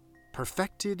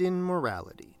 perfected in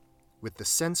morality, with the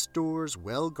sense doors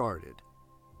well guarded,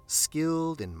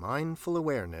 skilled in mindful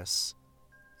awareness,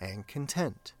 and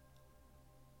content.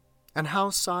 And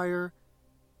how, sire,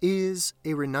 is a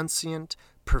renunciant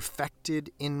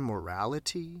perfected in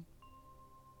morality?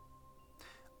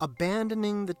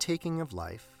 Abandoning the taking of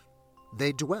life,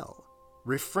 they dwell,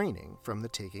 refraining from the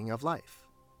taking of life,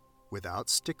 without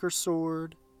stick or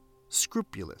sword,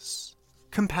 scrupulous,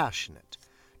 compassionate,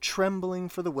 trembling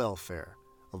for the welfare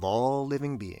of all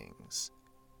living beings.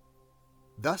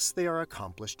 Thus they are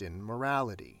accomplished in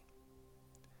morality.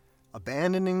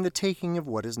 Abandoning the taking of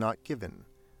what is not given,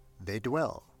 they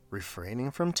dwell,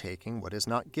 refraining from taking what is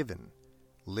not given,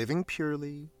 living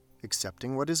purely,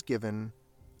 accepting what is given,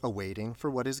 awaiting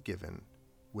for what is given,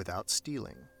 without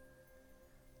stealing.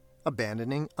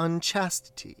 Abandoning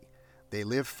unchastity, they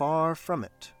live far from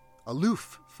it,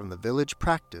 aloof from the village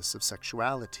practice of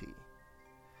sexuality.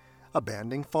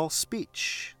 Abandoning false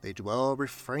speech, they dwell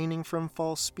refraining from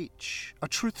false speech, a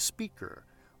truth speaker,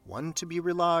 one to be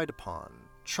relied upon,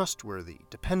 trustworthy,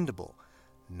 dependable,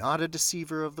 not a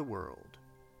deceiver of the world.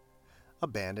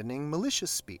 Abandoning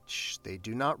malicious speech, they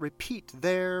do not repeat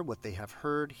there what they have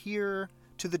heard here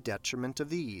to the detriment of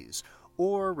these,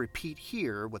 or repeat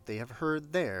here what they have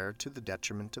heard there to the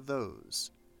detriment of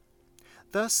those.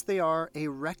 Thus they are a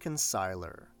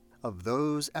reconciler of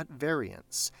those at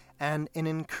variance, and an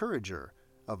encourager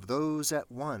of those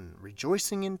at one,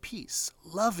 rejoicing in peace,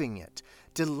 loving it,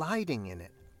 delighting in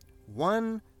it,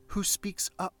 one who speaks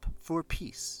up for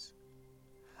peace.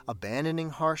 Abandoning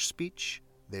harsh speech,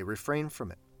 they refrain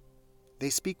from it. They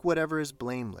speak whatever is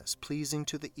blameless, pleasing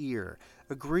to the ear,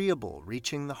 agreeable,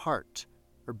 reaching the heart,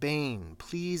 urbane,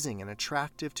 pleasing, and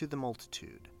attractive to the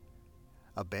multitude.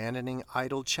 Abandoning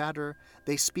idle chatter,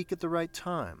 they speak at the right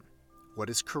time,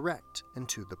 what is correct and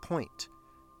to the point.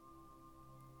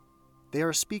 They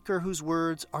are a speaker whose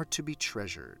words are to be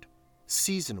treasured,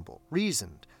 seasonable,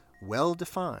 reasoned, well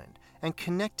defined, and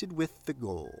connected with the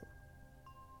goal.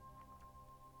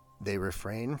 They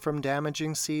refrain from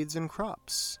damaging seeds and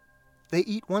crops. They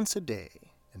eat once a day,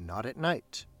 and not at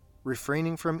night,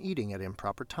 refraining from eating at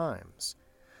improper times.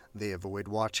 They avoid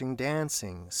watching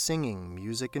dancing, singing,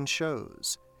 music, and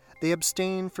shows. They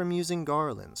abstain from using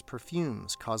garlands,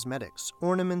 perfumes, cosmetics,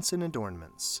 ornaments, and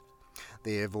adornments.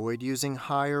 They avoid using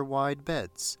high or wide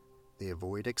beds. They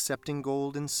avoid accepting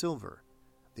gold and silver.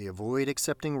 They avoid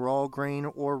accepting raw grain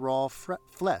or raw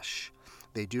flesh.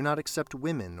 They do not accept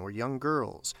women or young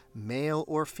girls, male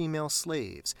or female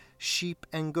slaves, sheep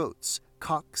and goats,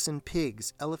 cocks and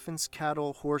pigs, elephants,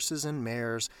 cattle, horses and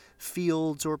mares,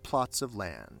 fields or plots of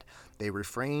land. They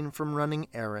refrain from running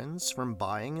errands, from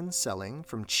buying and selling,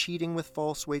 from cheating with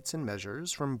false weights and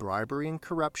measures, from bribery and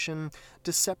corruption,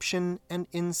 deception and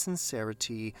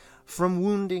insincerity, from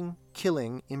wounding,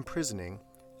 killing, imprisoning,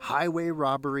 highway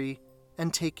robbery,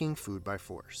 and taking food by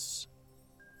force.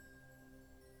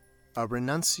 A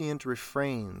renunciant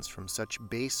refrains from such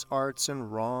base arts and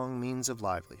wrong means of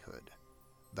livelihood.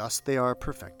 Thus they are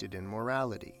perfected in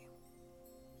morality.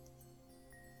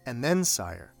 And then,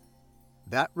 sire,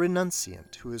 That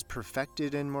renunciant who is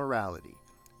perfected in morality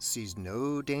sees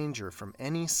no danger from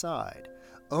any side,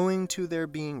 owing to their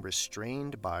being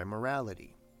restrained by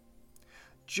morality.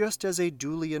 Just as a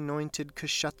duly anointed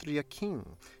Kshatriya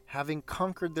king, having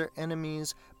conquered their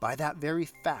enemies by that very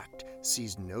fact,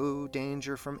 sees no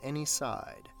danger from any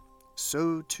side,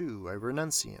 so too a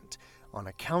renunciant, on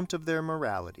account of their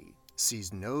morality,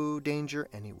 sees no danger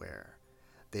anywhere.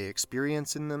 They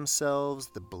experience in themselves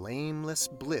the blameless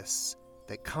bliss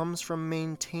that comes from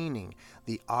maintaining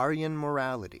the Aryan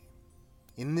morality.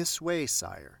 In this way,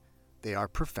 sire, they are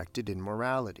perfected in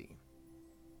morality.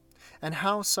 And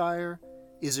how, sire,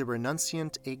 is a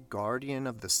renunciant a guardian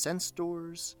of the sense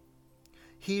doors?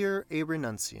 Here a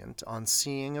renunciant, on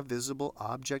seeing a visible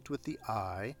object with the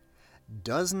eye,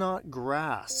 does not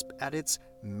grasp at its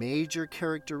major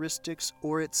characteristics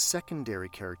or its secondary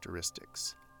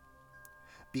characteristics.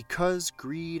 Because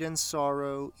greed and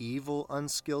sorrow, evil,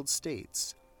 unskilled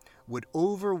states, would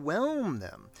overwhelm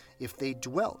them if they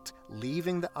dwelt,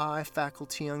 leaving the eye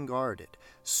faculty unguarded,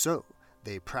 so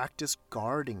they practice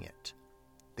guarding it.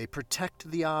 They protect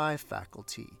the eye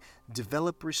faculty,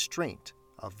 develop restraint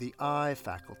of the eye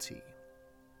faculty.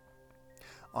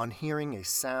 On hearing a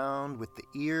sound with the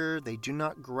ear, they do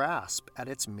not grasp at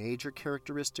its major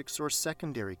characteristics or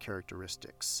secondary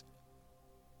characteristics.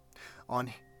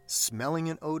 On smelling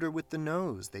an odor with the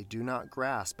nose, they do not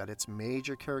grasp at its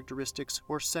major characteristics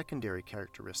or secondary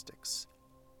characteristics.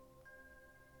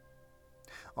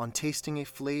 On tasting a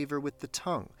flavor with the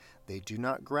tongue, they do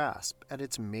not grasp at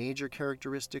its major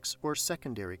characteristics or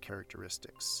secondary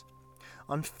characteristics.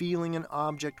 On feeling an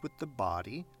object with the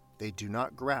body, they do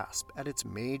not grasp at its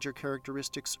major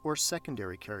characteristics or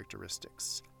secondary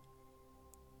characteristics.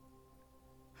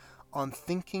 On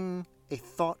thinking a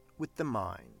thought with the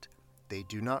mind, they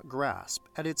do not grasp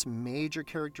at its major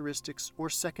characteristics or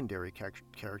secondary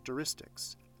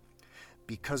characteristics.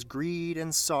 Because greed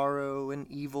and sorrow and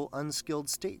evil unskilled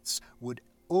states would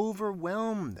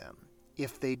overwhelm them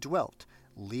if they dwelt,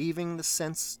 leaving the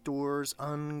sense doors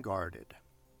unguarded.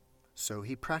 So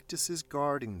he practices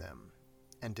guarding them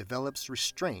and develops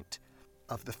restraint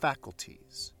of the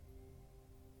faculties.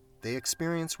 They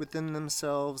experience within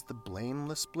themselves the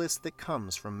blameless bliss that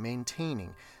comes from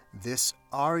maintaining this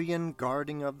Aryan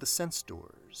guarding of the sense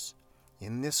doors.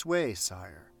 In this way,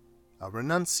 sire, a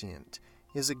renunciant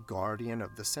is a guardian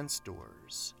of the sense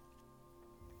doors.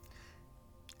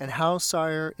 And how,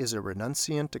 sire, is a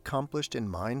renunciant accomplished in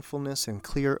mindfulness and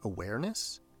clear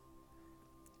awareness?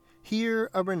 Here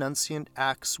a renunciant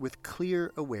acts with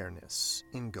clear awareness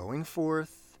in going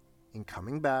forth, in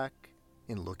coming back,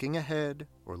 in looking ahead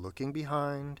or looking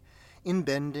behind, in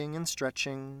bending and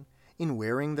stretching, in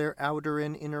wearing their outer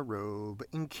and inner robe,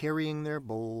 in carrying their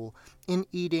bowl, in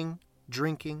eating,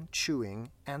 drinking,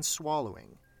 chewing, and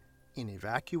swallowing, in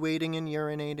evacuating and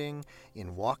urinating,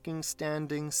 in walking,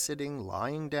 standing, sitting,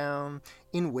 lying down,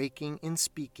 in waking, in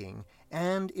speaking,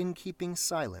 and in keeping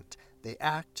silent. They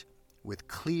act with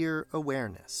clear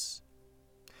awareness.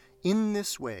 In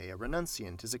this way, a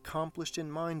renunciant is accomplished in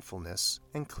mindfulness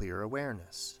and clear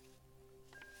awareness.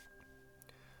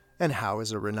 And how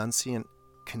is a renunciant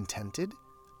contented?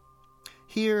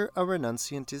 Here, a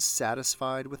renunciant is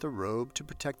satisfied with a robe to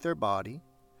protect their body,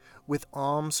 with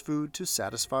alms food to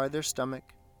satisfy their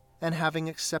stomach, and having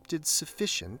accepted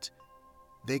sufficient,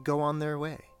 they go on their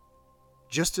way.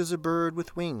 Just as a bird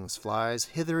with wings flies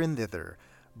hither and thither,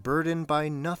 burdened by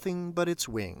nothing but its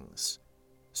wings,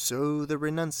 so the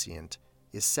renunciant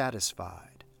is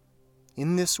satisfied.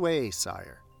 In this way,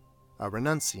 sire, a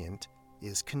renunciant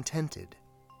is contented.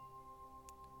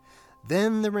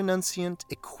 Then the renunciant,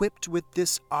 equipped with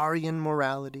this Aryan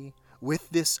morality, with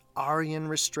this Aryan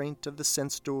restraint of the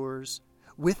sense doors,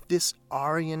 with this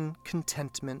Aryan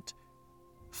contentment,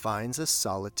 finds a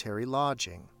solitary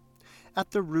lodging, at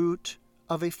the root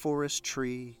of a forest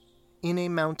tree, in a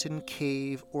mountain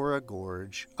cave or a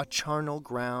gorge, a charnel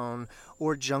ground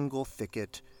or jungle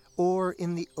thicket, or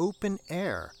in the open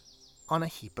air on a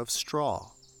heap of straw.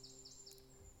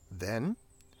 Then,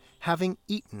 having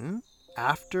eaten,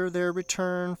 after their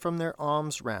return from their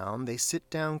alms round, they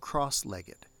sit down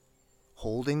cross-legged,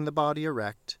 holding the body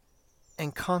erect,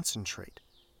 and concentrate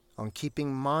on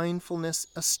keeping mindfulness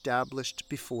established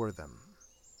before them.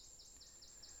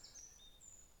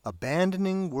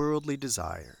 Abandoning worldly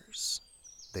desires,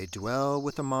 they dwell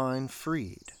with a mind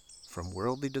freed from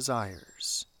worldly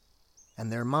desires,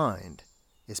 and their mind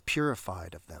is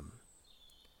purified of them.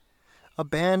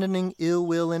 Abandoning ill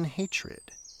will and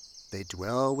hatred, they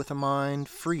dwell with a mind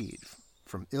freed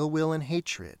from ill will and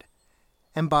hatred,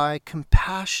 and by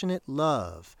compassionate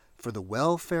love for the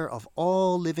welfare of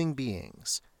all living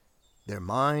beings, Their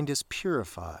mind is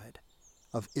purified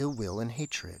of ill will and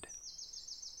hatred.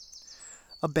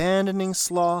 Abandoning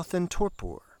sloth and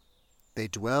torpor, they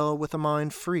dwell with a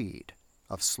mind freed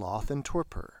of sloth and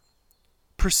torpor.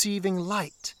 Perceiving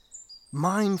light,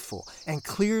 mindful and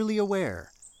clearly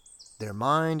aware, their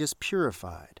mind is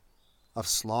purified of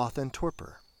sloth and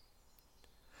torpor.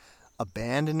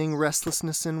 Abandoning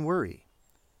restlessness and worry,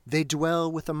 they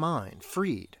dwell with a mind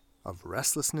freed of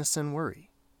restlessness and worry.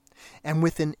 And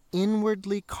with an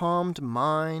inwardly calmed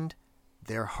mind,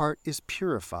 their heart is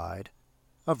purified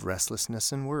of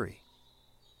restlessness and worry.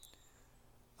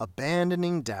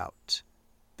 Abandoning doubt,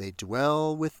 they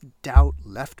dwell with doubt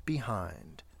left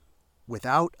behind,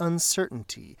 without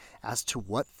uncertainty as to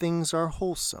what things are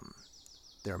wholesome.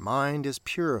 Their mind is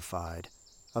purified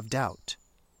of doubt.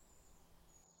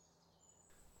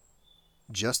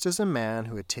 Just as a man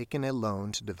who had taken a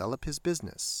loan to develop his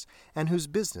business, and whose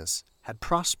business had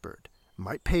prospered,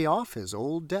 might pay off his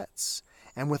old debts,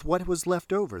 and with what was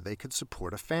left over they could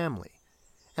support a family.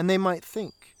 And they might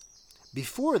think,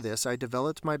 before this I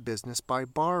developed my business by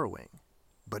borrowing,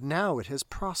 but now it has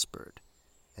prospered,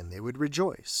 and they would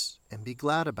rejoice and be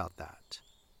glad about that.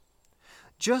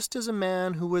 Just as a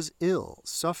man who was ill,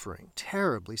 suffering,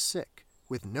 terribly sick,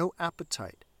 with no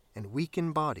appetite and weak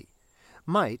in body,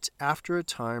 might after a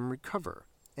time recover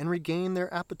and regain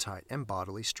their appetite and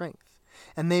bodily strength.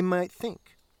 And they might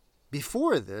think,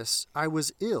 before this I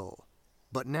was ill,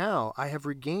 but now I have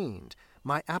regained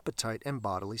my appetite and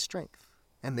bodily strength.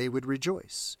 And they would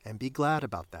rejoice and be glad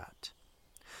about that.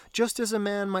 Just as a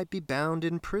man might be bound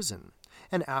in prison,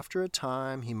 and after a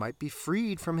time he might be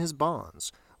freed from his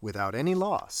bonds, without any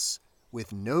loss,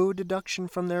 with no deduction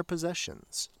from their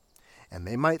possessions. And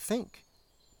they might think,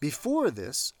 before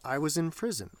this I was in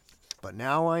prison, but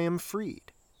now I am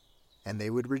freed. And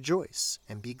they would rejoice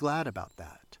and be glad about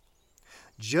that.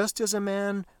 Just as a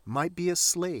man might be a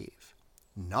slave,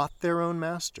 not their own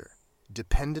master,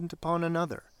 dependent upon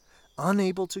another,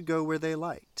 unable to go where they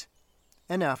liked.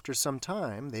 And after some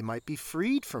time they might be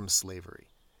freed from slavery,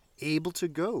 able to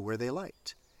go where they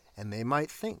liked. And they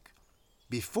might think,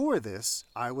 before this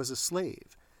I was a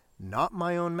slave, not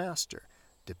my own master,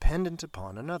 dependent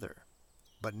upon another.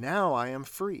 But now I am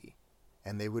free,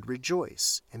 and they would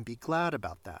rejoice and be glad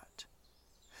about that.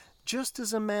 Just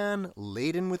as a man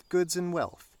laden with goods and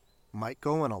wealth might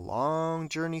go on a long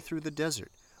journey through the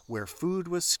desert where food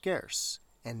was scarce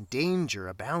and danger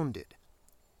abounded,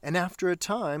 and after a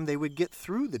time they would get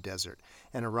through the desert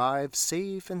and arrive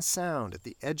safe and sound at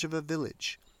the edge of a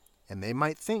village, and they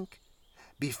might think,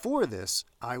 before this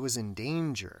I was in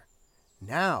danger,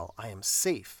 now I am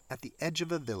safe at the edge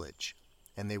of a village.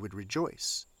 And they would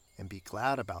rejoice and be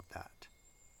glad about that.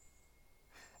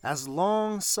 As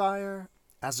long, sire,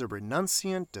 as a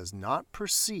renunciant does not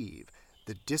perceive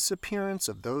the disappearance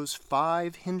of those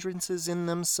 5 hindrances in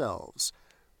themselves,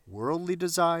 worldly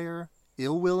desire,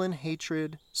 ill will and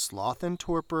hatred, sloth and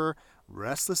torpor,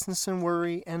 restlessness and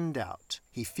worry and doubt,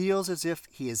 he feels as if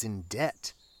he is in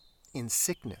debt, in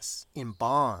sickness, in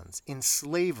bonds, in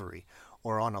slavery,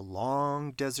 or on a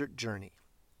long desert journey.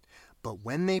 But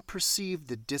when they perceive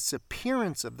the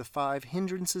disappearance of the 5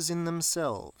 hindrances in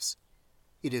themselves,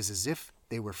 it is as if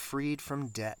they were freed from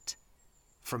debt,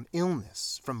 from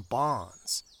illness, from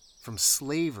bonds, from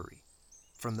slavery,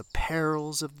 from the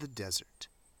perils of the desert.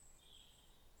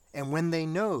 And when they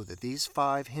know that these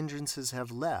 5 hindrances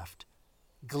have left,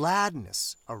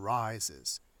 gladness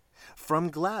arises.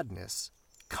 From gladness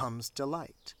comes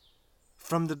delight.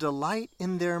 From the delight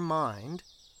in their mind,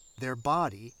 their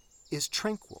body is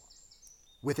tranquil.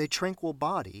 With a tranquil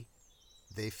body,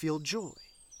 they feel joy.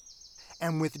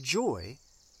 And with joy,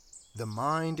 the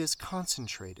mind is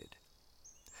concentrated.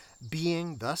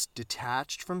 Being thus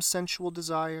detached from sensual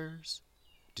desires,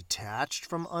 detached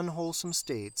from unwholesome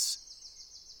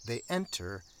states, they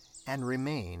enter and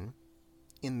remain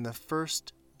in the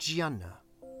first jhana,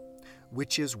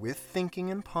 which is with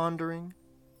thinking and pondering,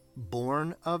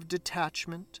 born of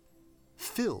detachment,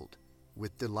 filled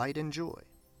with delight and joy.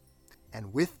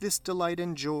 And with this delight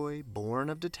and joy, born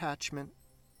of detachment,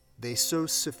 they so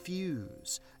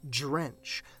suffuse,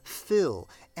 drench, fill,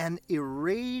 and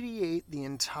irradiate the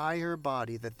entire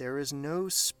body that there is no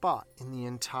spot in the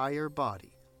entire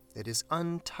body that is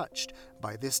untouched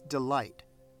by this delight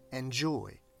and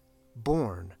joy,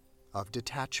 born of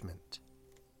detachment.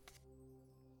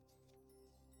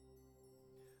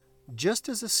 Just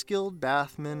as a skilled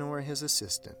bathman or his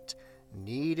assistant,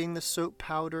 kneading the soap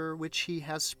powder which he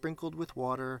has sprinkled with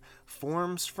water,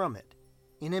 forms from it,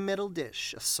 in a metal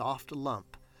dish, a soft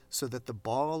lump, so that the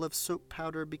ball of soap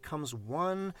powder becomes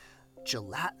one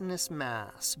gelatinous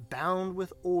mass, bound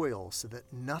with oil so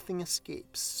that nothing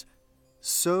escapes.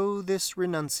 So this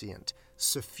renunciant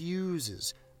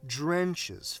suffuses,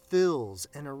 drenches, fills,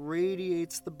 and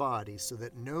irradiates the body so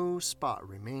that no spot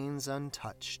remains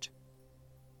untouched.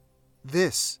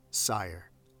 This, sire,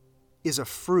 is a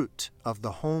fruit of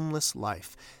the homeless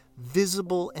life,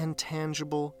 visible and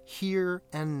tangible here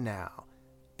and now,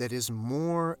 that is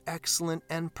more excellent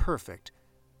and perfect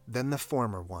than the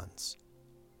former ones.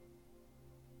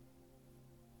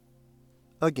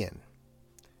 Again,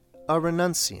 a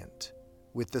renunciant,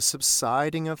 with the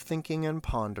subsiding of thinking and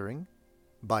pondering,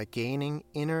 by gaining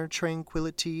inner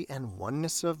tranquility and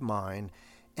oneness of mind,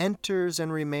 enters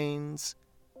and remains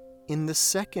in the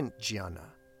second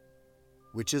jhana,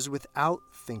 which is without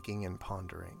thinking and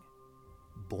pondering,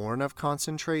 born of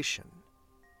concentration,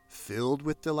 filled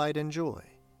with delight and joy.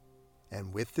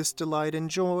 And with this delight and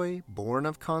joy, born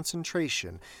of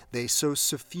concentration, they so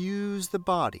suffuse the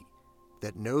body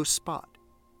that no spot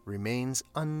remains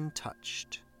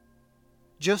untouched.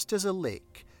 Just as a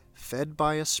lake fed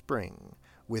by a spring,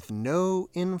 with no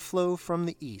inflow from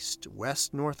the east,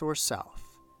 west, north, or south,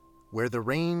 where the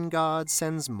rain god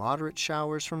sends moderate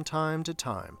showers from time to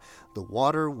time, the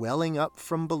water welling up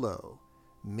from below,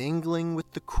 mingling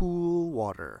with the cool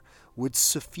water, would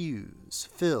suffuse,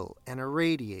 fill, and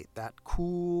irradiate that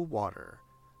cool water,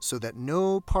 so that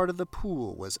no part of the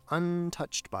pool was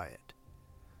untouched by it.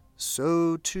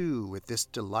 So too, with this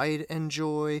delight and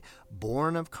joy,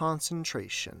 born of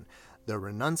concentration, the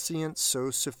renunciant so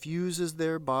suffuses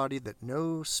their body that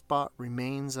no spot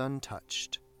remains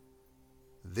untouched.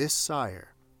 This,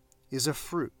 sire, is a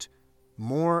fruit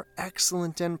more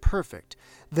excellent and perfect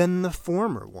than the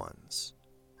former ones.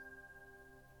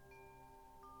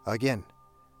 Again,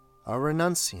 a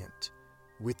renunciant,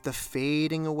 with the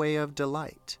fading away of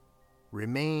delight,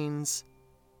 remains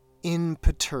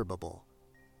imperturbable,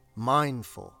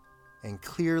 mindful, and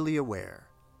clearly aware,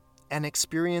 and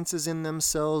experiences in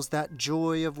themselves that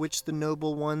joy of which the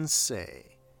noble ones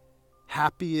say,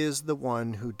 "Happy is the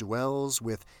one who dwells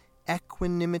with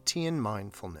equanimity and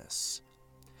mindfulness."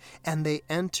 And they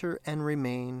enter and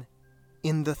remain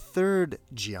in the third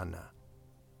jhana.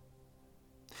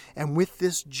 And with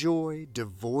this joy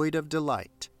devoid of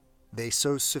delight, they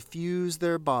so suffuse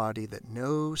their body that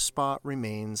no spot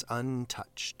remains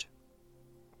untouched.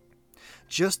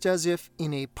 Just as if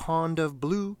in a pond of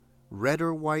blue, red,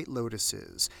 or white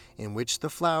lotuses, in which the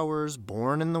flowers,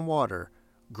 born in the water,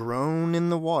 grown in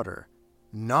the water,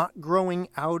 not growing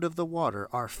out of the water,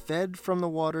 are fed from the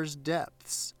water's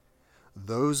depths,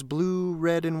 those blue,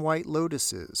 red, and white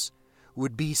lotuses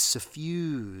would be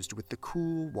suffused with the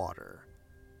cool water.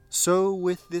 So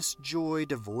with this joy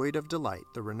devoid of delight,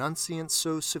 the renunciant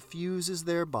so suffuses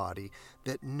their body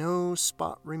that no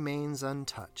spot remains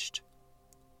untouched.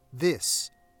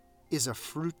 This is a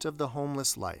fruit of the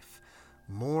homeless life,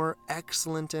 more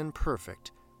excellent and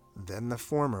perfect than the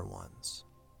former ones.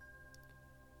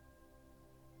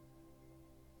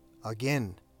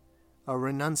 Again, a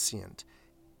renunciant,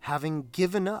 having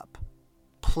given up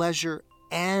pleasure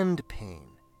and pain,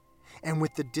 and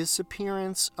with the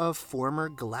disappearance of former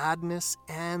gladness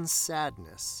and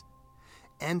sadness,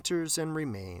 enters and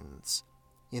remains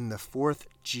in the fourth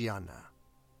jhana,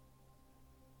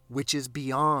 which is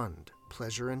beyond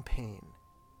pleasure and pain,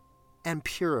 and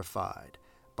purified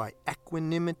by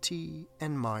equanimity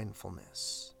and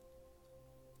mindfulness.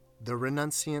 The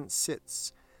renunciant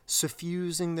sits,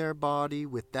 suffusing their body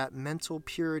with that mental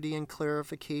purity and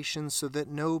clarification so that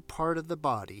no part of the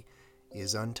body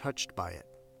is untouched by it.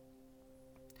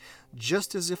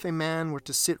 Just as if a man were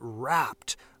to sit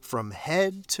wrapped from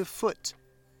head to foot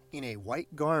in a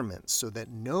white garment so that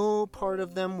no part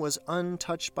of them was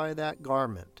untouched by that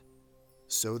garment,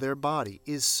 so their body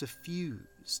is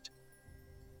suffused.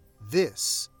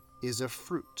 This is a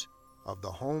fruit of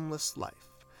the homeless life,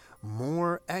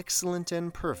 more excellent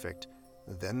and perfect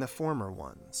than the former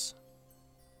ones.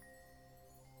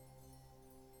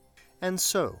 And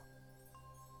so,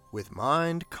 with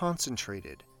mind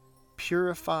concentrated,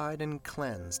 purified and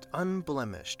cleansed,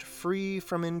 unblemished, free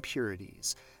from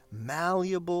impurities,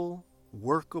 malleable,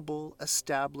 workable,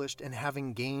 established, and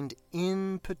having gained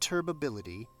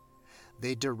imperturbability,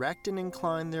 they direct and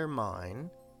incline their mind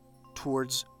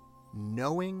towards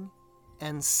knowing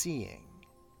and seeing.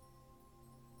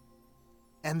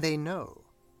 And they know,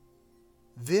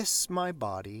 this my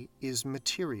body is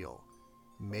material,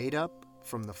 made up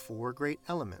from the four great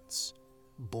elements,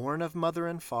 born of mother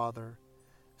and father,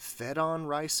 fed on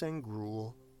rice and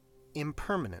gruel,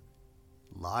 impermanent,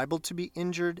 liable to be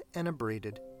injured and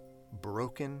abraded,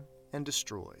 broken and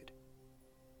destroyed.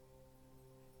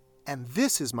 And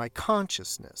this is my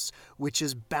consciousness, which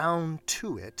is bound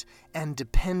to it and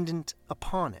dependent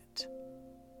upon it.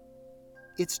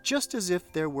 It's just as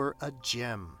if there were a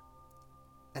gem,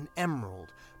 an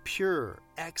emerald, pure,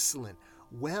 excellent,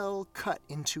 well cut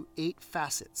into 8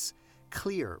 facets,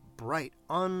 clear, bright,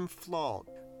 unflawed,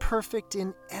 perfect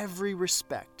in every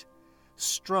respect,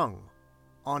 strung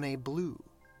on a blue,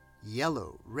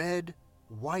 yellow, red,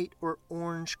 white, or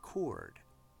orange cord.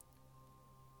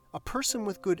 A person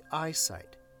with good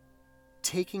eyesight,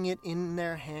 taking it in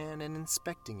their hand and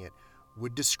inspecting it,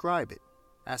 would describe it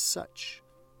as such.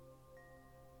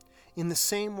 In the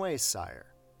same way, sire,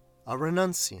 a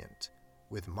renunciant,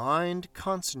 with mind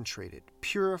concentrated,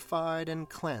 purified, and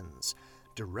cleansed,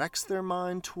 directs their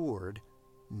mind toward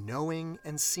knowing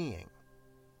and seeing.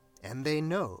 And they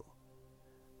know,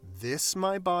 this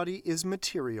my body is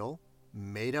material,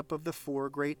 made up of the 4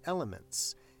 great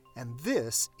elements, and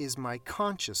this is my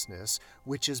consciousness,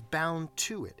 which is bound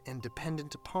to it and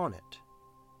dependent upon it.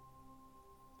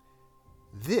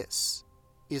 This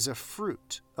is a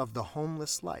fruit of the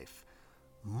homeless life,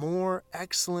 more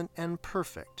excellent and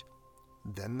perfect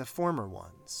than the former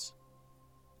ones.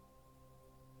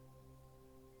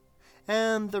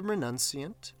 And the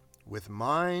renunciant, with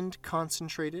mind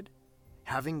concentrated,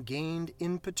 having gained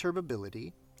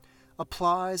imperturbability,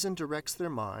 applies and directs their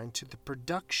mind to the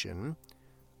production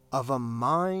of a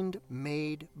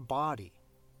mind-made body.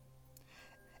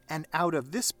 And out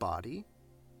of this body,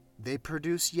 they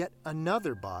produce yet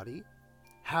another body,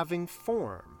 having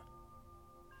form,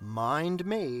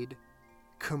 mind-made,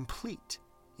 complete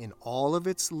in all of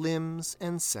its limbs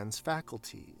and sense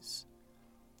faculties.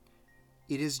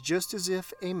 It is just as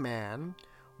if a man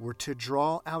were to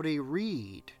draw out a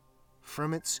reed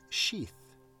from its sheath.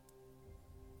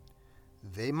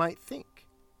 They might think,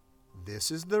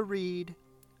 this is the reed,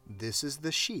 this is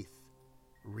the sheath.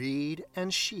 Reed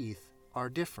and sheath are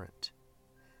different.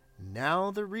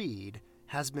 Now the reed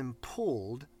has been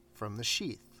pulled from the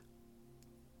sheath.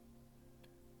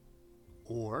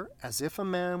 Or, as if a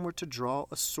man were to draw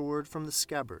a sword from the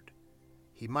scabbard,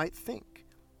 he might think,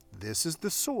 this is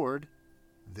the sword,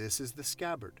 this is the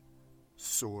scabbard.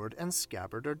 Sword and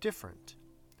scabbard are different.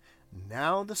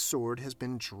 Now the sword has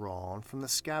been drawn from the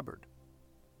scabbard.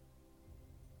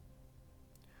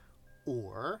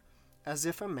 Or, as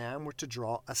if a man were to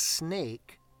draw a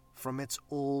snake from its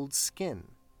old skin,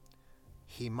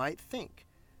 he might think,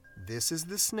 this is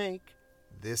the snake,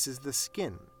 this is the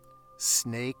skin.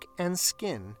 Snake and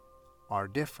skin are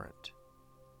different.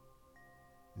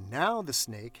 Now the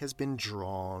snake has been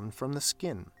drawn from the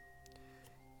skin.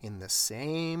 In the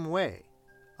same way,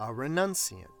 a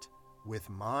renunciant, with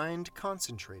mind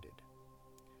concentrated,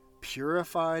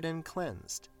 purified and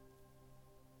cleansed,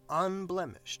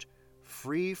 unblemished,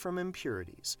 free from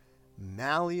impurities,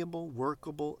 malleable,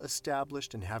 workable,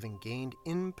 established, and having gained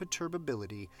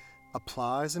imperturbability,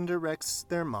 applies and directs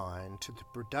their mind to the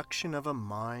production of a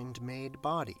mind-made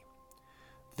body.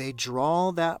 They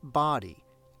draw that body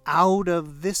out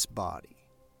of this body,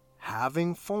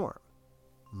 having form,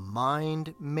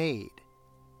 mind-made,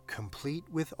 complete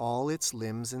with all its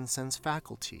limbs and sense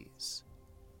faculties.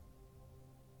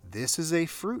 This is a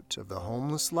fruit of the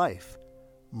homeless life,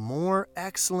 more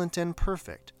excellent and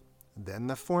perfect than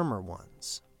the former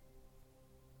ones.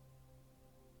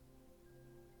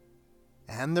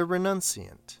 And the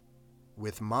renunciant,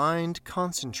 with mind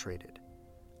concentrated,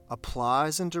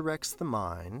 applies and directs the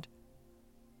mind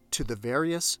to the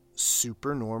various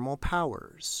supernormal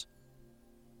powers.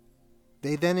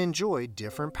 They then enjoy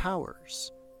different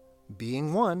powers.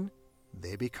 Being one,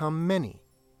 they become many.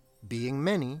 Being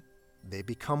many, they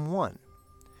become one.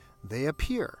 They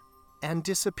appear and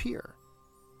disappear.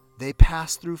 They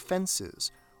pass through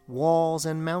fences, walls,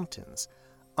 and mountains,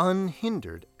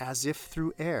 unhindered as if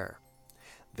through air.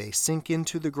 They sink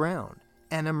into the ground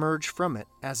and emerge from it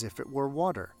as if it were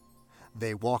water.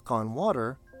 They walk on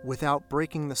water without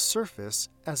breaking the surface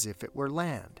as if it were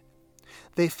land.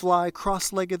 They fly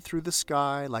cross-legged through the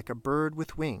sky like a bird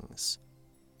with wings,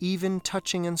 even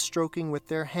touching and stroking with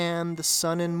their hand the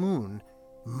sun and moon,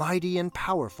 mighty and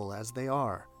powerful as they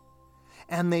are.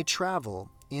 And they travel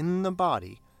in the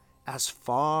body as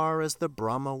far as the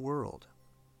Brahma world.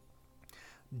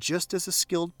 Just as a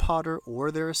skilled potter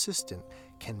or their assistant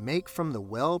can make from the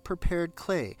well-prepared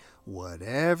clay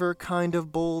whatever kind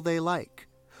of bowl they like,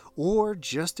 or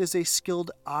just as a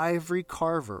skilled ivory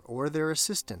carver or their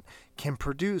assistant can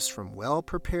produce from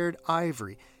well-prepared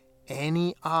ivory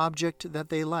any object that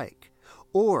they like,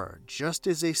 or just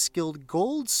as a skilled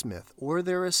goldsmith or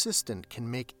their assistant can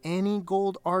make any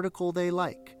gold article they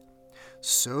like,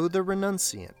 so the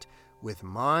renunciant, with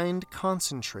mind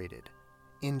concentrated,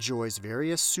 enjoys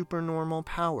various supernormal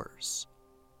powers.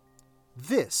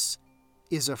 This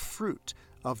is a fruit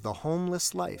of the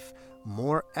homeless life,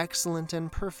 more excellent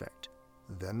and perfect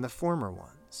than the former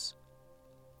ones.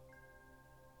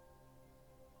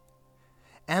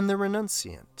 And the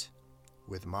renunciant,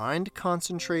 with mind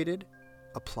concentrated,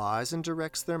 applies and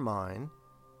directs their mind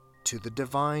to the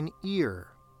divine ear.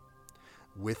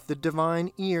 With the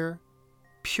divine ear,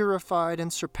 purified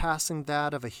and surpassing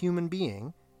that of a human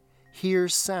being,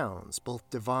 hears sounds both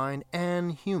divine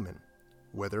and human,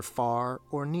 whether far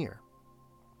or near.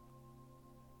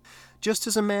 Just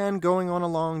as a man going on a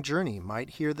long journey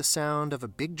might hear the sound of a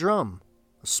big drum,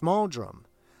 a small drum,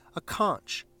 a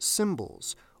conch,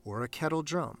 cymbals, or a kettle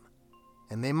drum,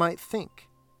 and they might think,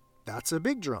 that's a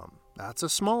big drum, that's a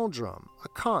small drum, a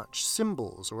conch,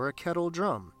 cymbals, or a kettle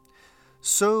drum.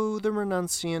 So the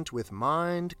renunciant with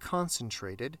mind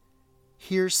concentrated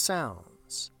hears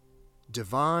sounds,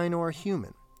 divine or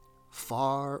human,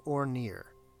 far or near.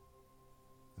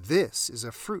 This is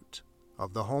a fruit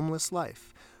of the homeless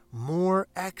life, more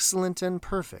excellent and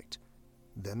perfect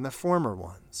than the former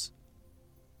ones.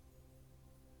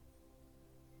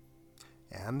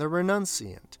 And the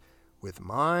renunciant, with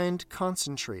mind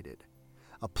concentrated,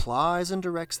 applies and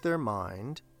directs their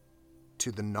mind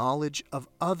to the knowledge of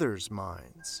others'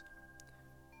 minds.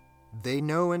 They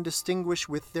know and distinguish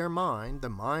with their mind the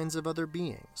minds of other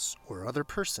beings or other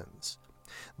persons.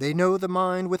 They know the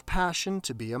mind with passion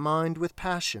to be a mind with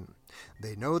passion.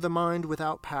 They know the mind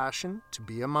without passion to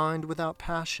be a mind without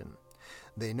passion.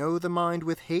 They know the mind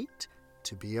with hate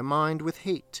to be a mind with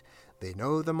hate. They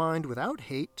know the mind without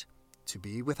hate to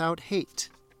be without hate.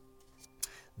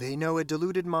 They know a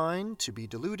deluded mind to be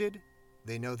deluded.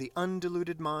 They know the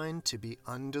undiluted mind to be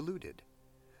undiluted.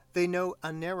 They know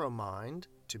a narrow mind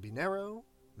to be narrow.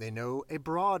 They know a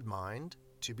broad mind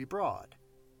to be broad.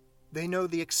 They know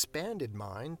the expanded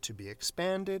mind to be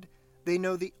expanded. They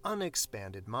know the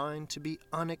unexpanded mind to be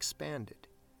unexpanded.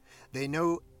 They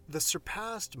know the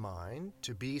surpassed mind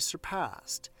to be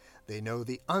surpassed. They know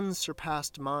the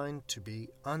unsurpassed mind to be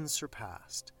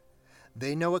unsurpassed.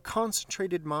 They know a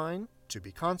concentrated mind to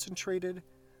be concentrated.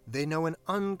 They know an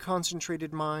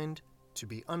unconcentrated mind to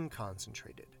be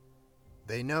unconcentrated.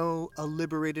 They know a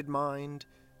liberated mind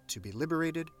to be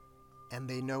liberated, and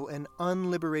they know an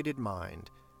unliberated mind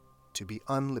to be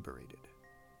unliberated.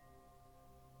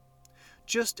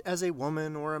 Just as a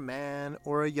woman or a man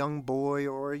or a young boy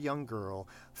or a young girl,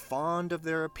 fond of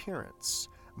their appearance,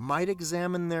 might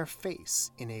examine their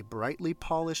face in a brightly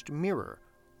polished mirror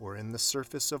or in the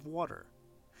surface of water,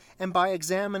 and by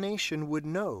examination would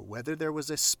know whether there was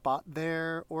a spot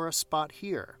there or a spot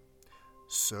here,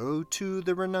 so too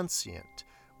the renunciant,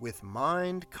 with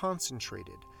mind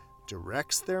concentrated,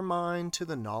 directs their mind to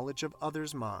the knowledge of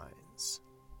others' minds.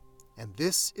 And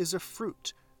this is a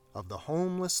fruit of the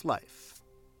homeless life,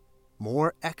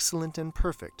 more excellent and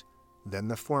perfect than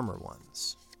the former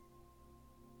ones.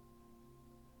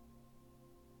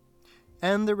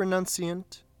 And the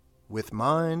renunciant, with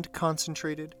mind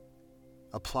concentrated,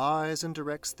 applies and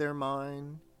directs their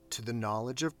mind to the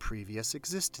knowledge of previous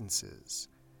existences.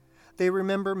 They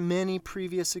remember many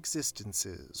previous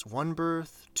existences, 1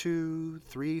 birth, 2,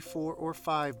 3, 4, or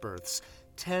 5 births,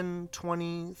 10,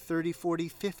 20, 30, 40,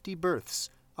 50 births,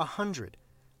 100,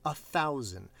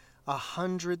 1,000,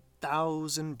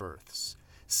 100,000 births,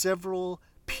 several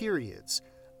periods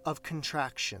of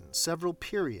contraction, several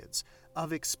periods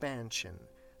of expansion,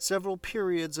 several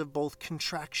periods of both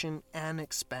contraction and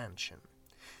expansion.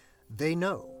 They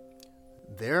know,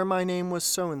 there my name was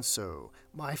so-and-so,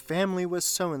 my family was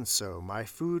so-and-so, my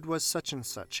food was such and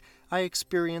such, I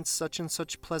experienced such and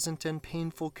such pleasant and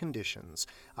painful conditions,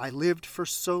 I lived for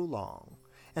so long,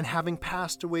 and having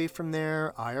passed away from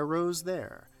there, I arose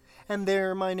there, and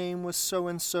there my name was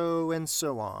so-and-so, and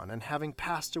so on, and having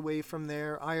passed away from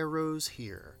there, I arose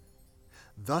here.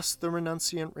 Thus the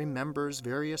renunciant remembers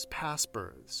various past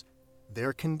births,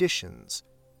 their conditions,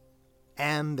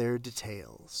 and their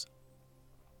details.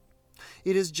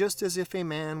 It is just as if a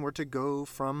man were to go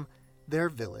from their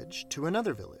village to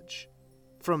another village,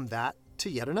 from that to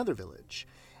yet another village,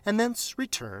 and thence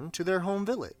return to their home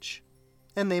village.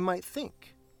 And they might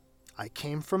think, I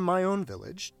came from my own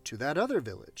village to that other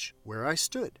village, where I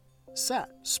stood,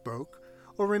 sat, spoke,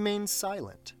 or remained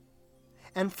silent.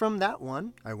 And from that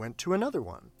one I went to another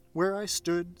one, where I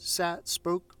stood, sat,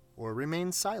 spoke, or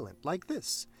remained silent, like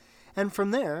this. And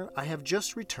from there I have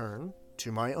just returned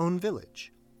to my own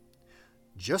village.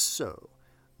 Just so,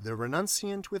 the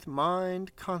renunciant with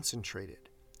mind concentrated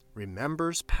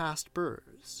remembers past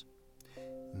births.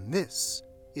 This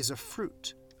is a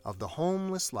fruit of the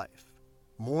homeless life,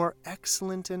 more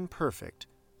excellent and perfect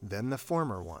than the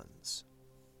former ones.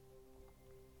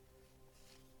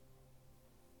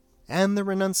 And the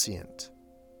renunciant,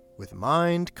 with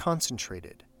mind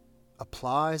concentrated,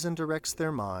 applies and directs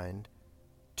their mind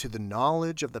to the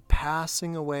knowledge of the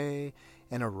passing away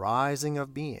and arising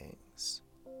of beings.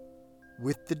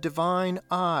 With the divine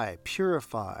eye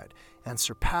purified and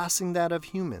surpassing that of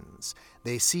humans,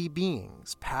 they see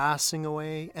beings passing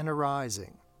away and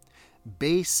arising,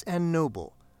 base and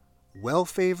noble,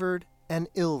 well-favored and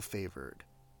ill-favored,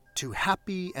 to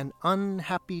happy and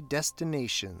unhappy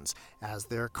destinations as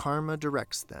their karma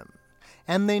directs them.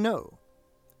 And they know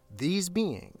these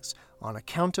beings, on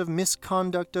account of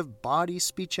misconduct of body,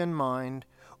 speech, and mind,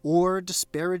 or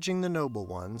disparaging the noble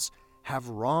ones, have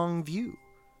wrong view,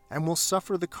 and will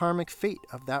suffer the karmic fate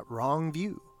of that wrong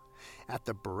view. At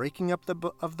the breaking up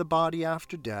of the body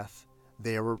after death,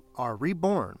 they are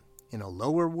reborn in a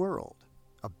lower world,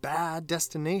 a bad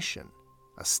destination,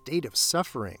 a state of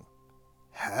suffering,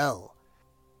 hell.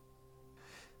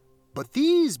 But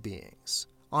these beings,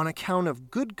 on account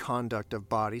of good conduct of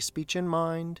body, speech, and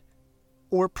mind,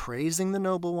 or praising the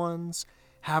noble ones,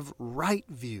 have right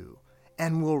view,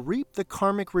 and will reap the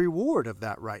karmic reward of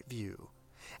that right view.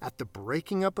 At the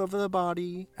breaking up of the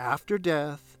body after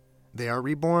death, they are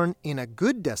reborn in a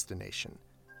good destination,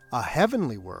 a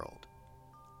heavenly world.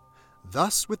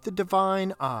 Thus, with the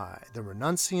divine eye, the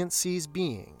renunciant sees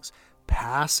beings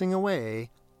passing away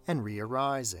and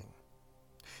re-arising.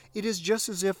 It is just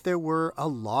as if there were a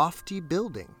lofty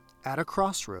building at a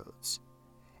crossroads,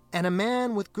 and a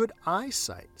man with good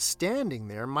eyesight standing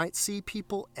there might see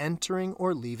people entering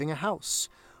or leaving a house,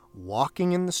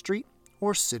 walking in the street,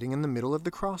 or sitting in the middle of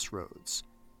the crossroads.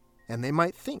 And they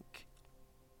might think,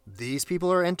 these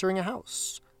people are entering a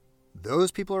house,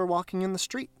 those people are walking in the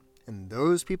street, and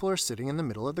those people are sitting in the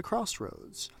middle of the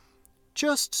crossroads.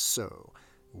 Just so,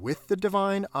 with the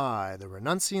divine eye, the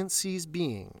renunciant sees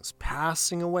beings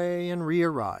passing away and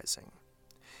re-arising.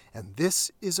 And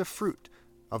this is a fruit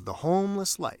of the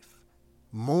homeless life,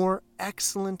 more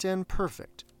excellent and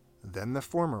perfect than the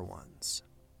former ones.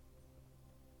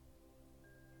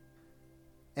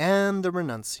 And the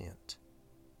renunciant,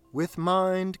 with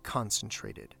mind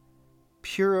concentrated,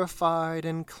 purified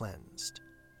and cleansed,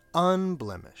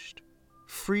 unblemished,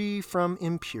 free from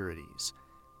impurities,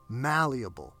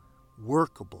 malleable,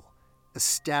 workable,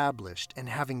 established, and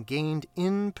having gained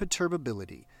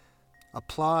imperturbability,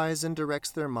 applies and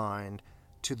directs their mind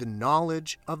to the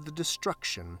knowledge of the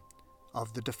destruction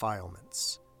of the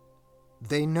defilements.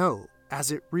 They know,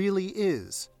 as it really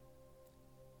is,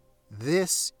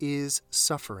 this is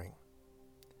suffering.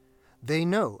 They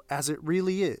know, as it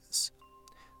really is,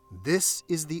 this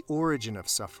is the origin of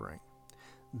suffering.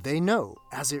 They know,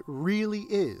 as it really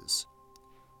is,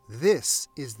 this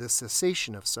is the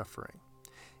cessation of suffering.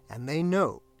 And they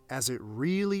know, as it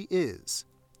really is,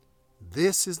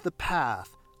 this is the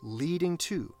path leading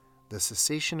to the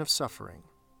cessation of suffering.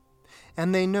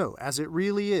 And they know, as it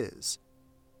really is,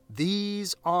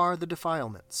 these are the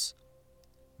defilements.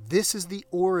 This is the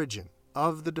origin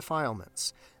of the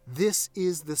defilements. This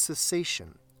is the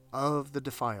cessation of the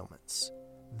defilements.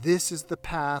 This is the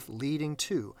path leading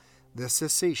to the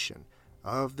cessation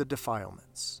of the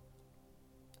defilements.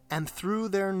 And through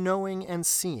their knowing and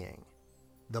seeing,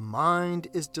 the mind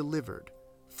is delivered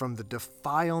from the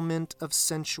defilement of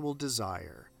sensual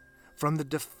desire, from the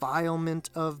defilement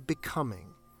of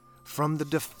becoming, from the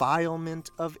defilement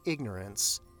of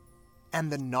ignorance,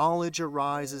 and the knowledge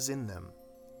arises in them.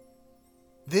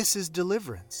 This is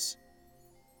deliverance.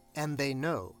 And they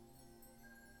know.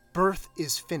 Birth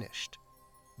is finished.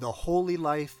 The holy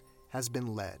life has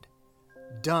been led.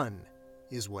 Done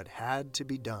is what had to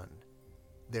be done.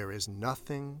 There is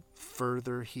nothing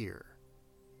further here.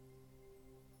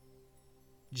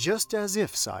 Just as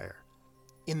if, sire,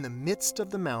 in the midst of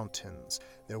the mountains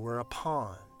there were a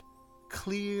pond,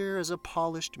 clear as a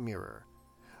polished mirror,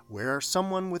 where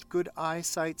someone with good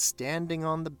eyesight standing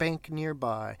on the bank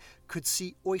nearby could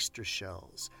see oyster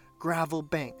shells, gravel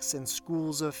banks, and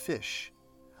schools of fish,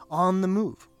 on the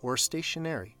move or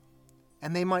stationary,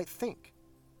 and they might think,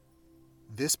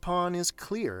 this pond is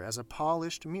clear as a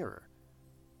polished mirror.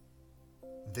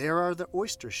 There are the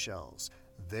oyster shells,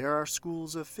 there are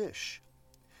schools of fish.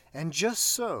 And just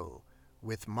so,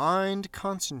 with mind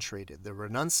concentrated, the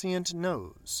renunciant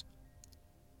knows,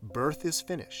 birth is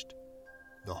finished,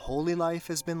 the holy life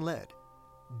has been led,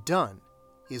 done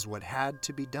is what had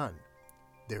to be done,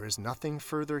 there is nothing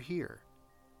further here.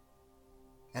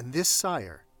 And this,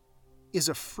 sire, is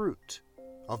a fruit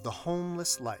of the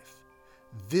homeless life,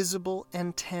 visible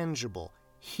and tangible,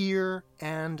 here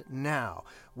and now,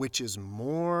 which is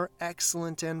more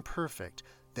excellent and perfect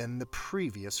than the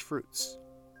previous fruits.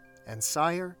 And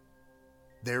sire,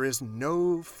 There is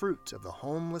no fruit of the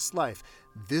homeless life,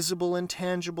 visible and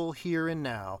tangible here and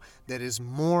now, that is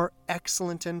more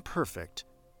excellent and perfect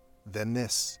than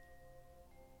this.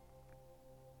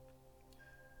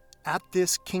 At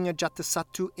this, King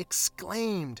Ajatasattu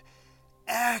exclaimed,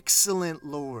 "Excellent,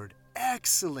 Lord,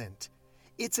 excellent!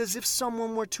 It's as if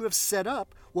someone were to have set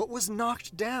up what was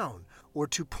knocked down, or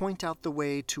to point out the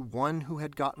way to one who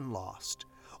had gotten lost,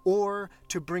 or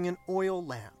to bring an oil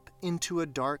lamp into a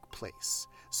dark place,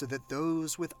 so that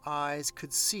those with eyes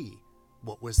could see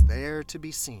what was there to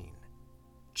be seen.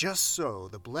 Just so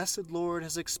the blessed Lord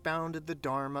has expounded the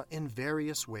Dharma in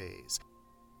various ways.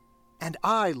 And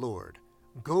I, Lord,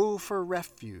 go for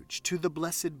refuge to the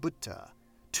blessed Buddha,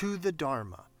 to the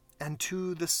Dharma, and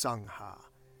to the Sangha.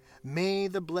 May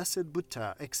the blessed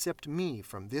Buddha accept me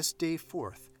from this day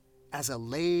forth as a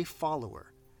lay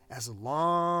follower, as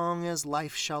long as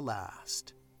life shall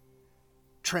last.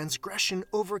 Transgression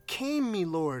overcame me,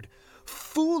 Lord,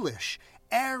 foolish,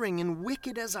 erring, and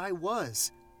wicked as I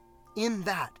was. In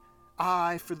that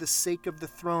I, for the sake of the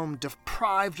throne,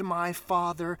 deprived my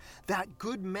father, that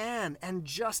good man and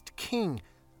just king,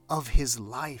 of his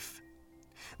life.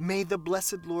 May the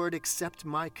blessed Lord accept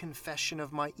my confession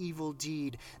of my evil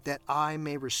deed, that I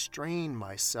may restrain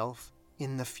myself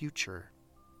in the future."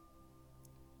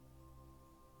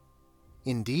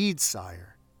 Indeed,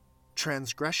 sire,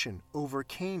 transgression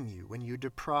overcame you when you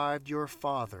deprived your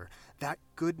father, that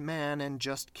good man and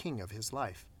just king, of his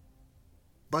life.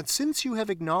 But since you have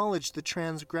acknowledged the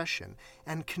transgression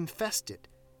and confessed it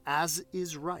as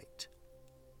is right,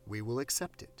 we will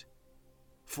accept it.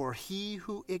 For he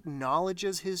who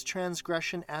acknowledges his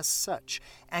transgression as such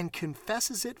and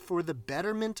confesses it for the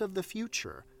betterment of the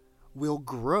future will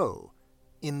grow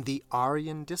in the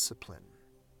Aryan discipline.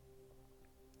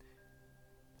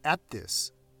 At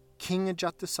this, King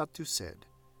Ajatasattu said,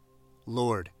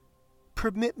 "Lord,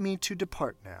 permit me to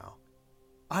depart now.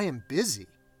 I am busy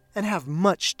and have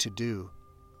much to do."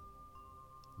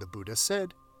 The Buddha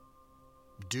said,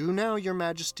 "Do now, Your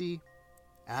Majesty,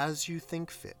 as you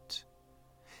think fit."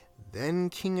 Then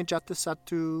King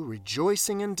Ajatasattu,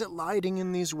 rejoicing and delighting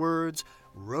in these words,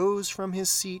 rose from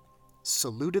his seat,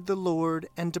 saluted the Lord,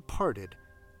 and departed,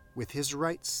 with his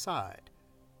right side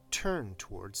turned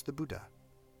towards the Buddha.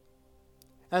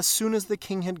 As soon as the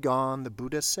king had gone, the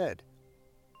Buddha said,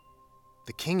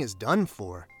 "The king is done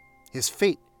for. His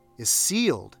fate is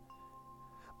sealed.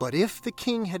 But if the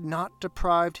king had not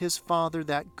deprived his father,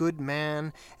 that good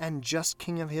man and just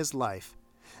king, of his life,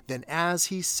 then as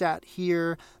he sat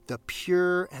here, the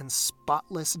pure and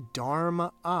spotless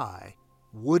Dharma eye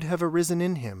would have arisen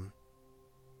in him."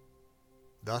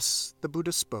 Thus the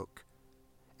Buddha spoke,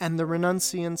 and the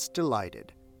renunciants,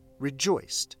 delighted,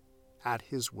 rejoiced at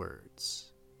his words.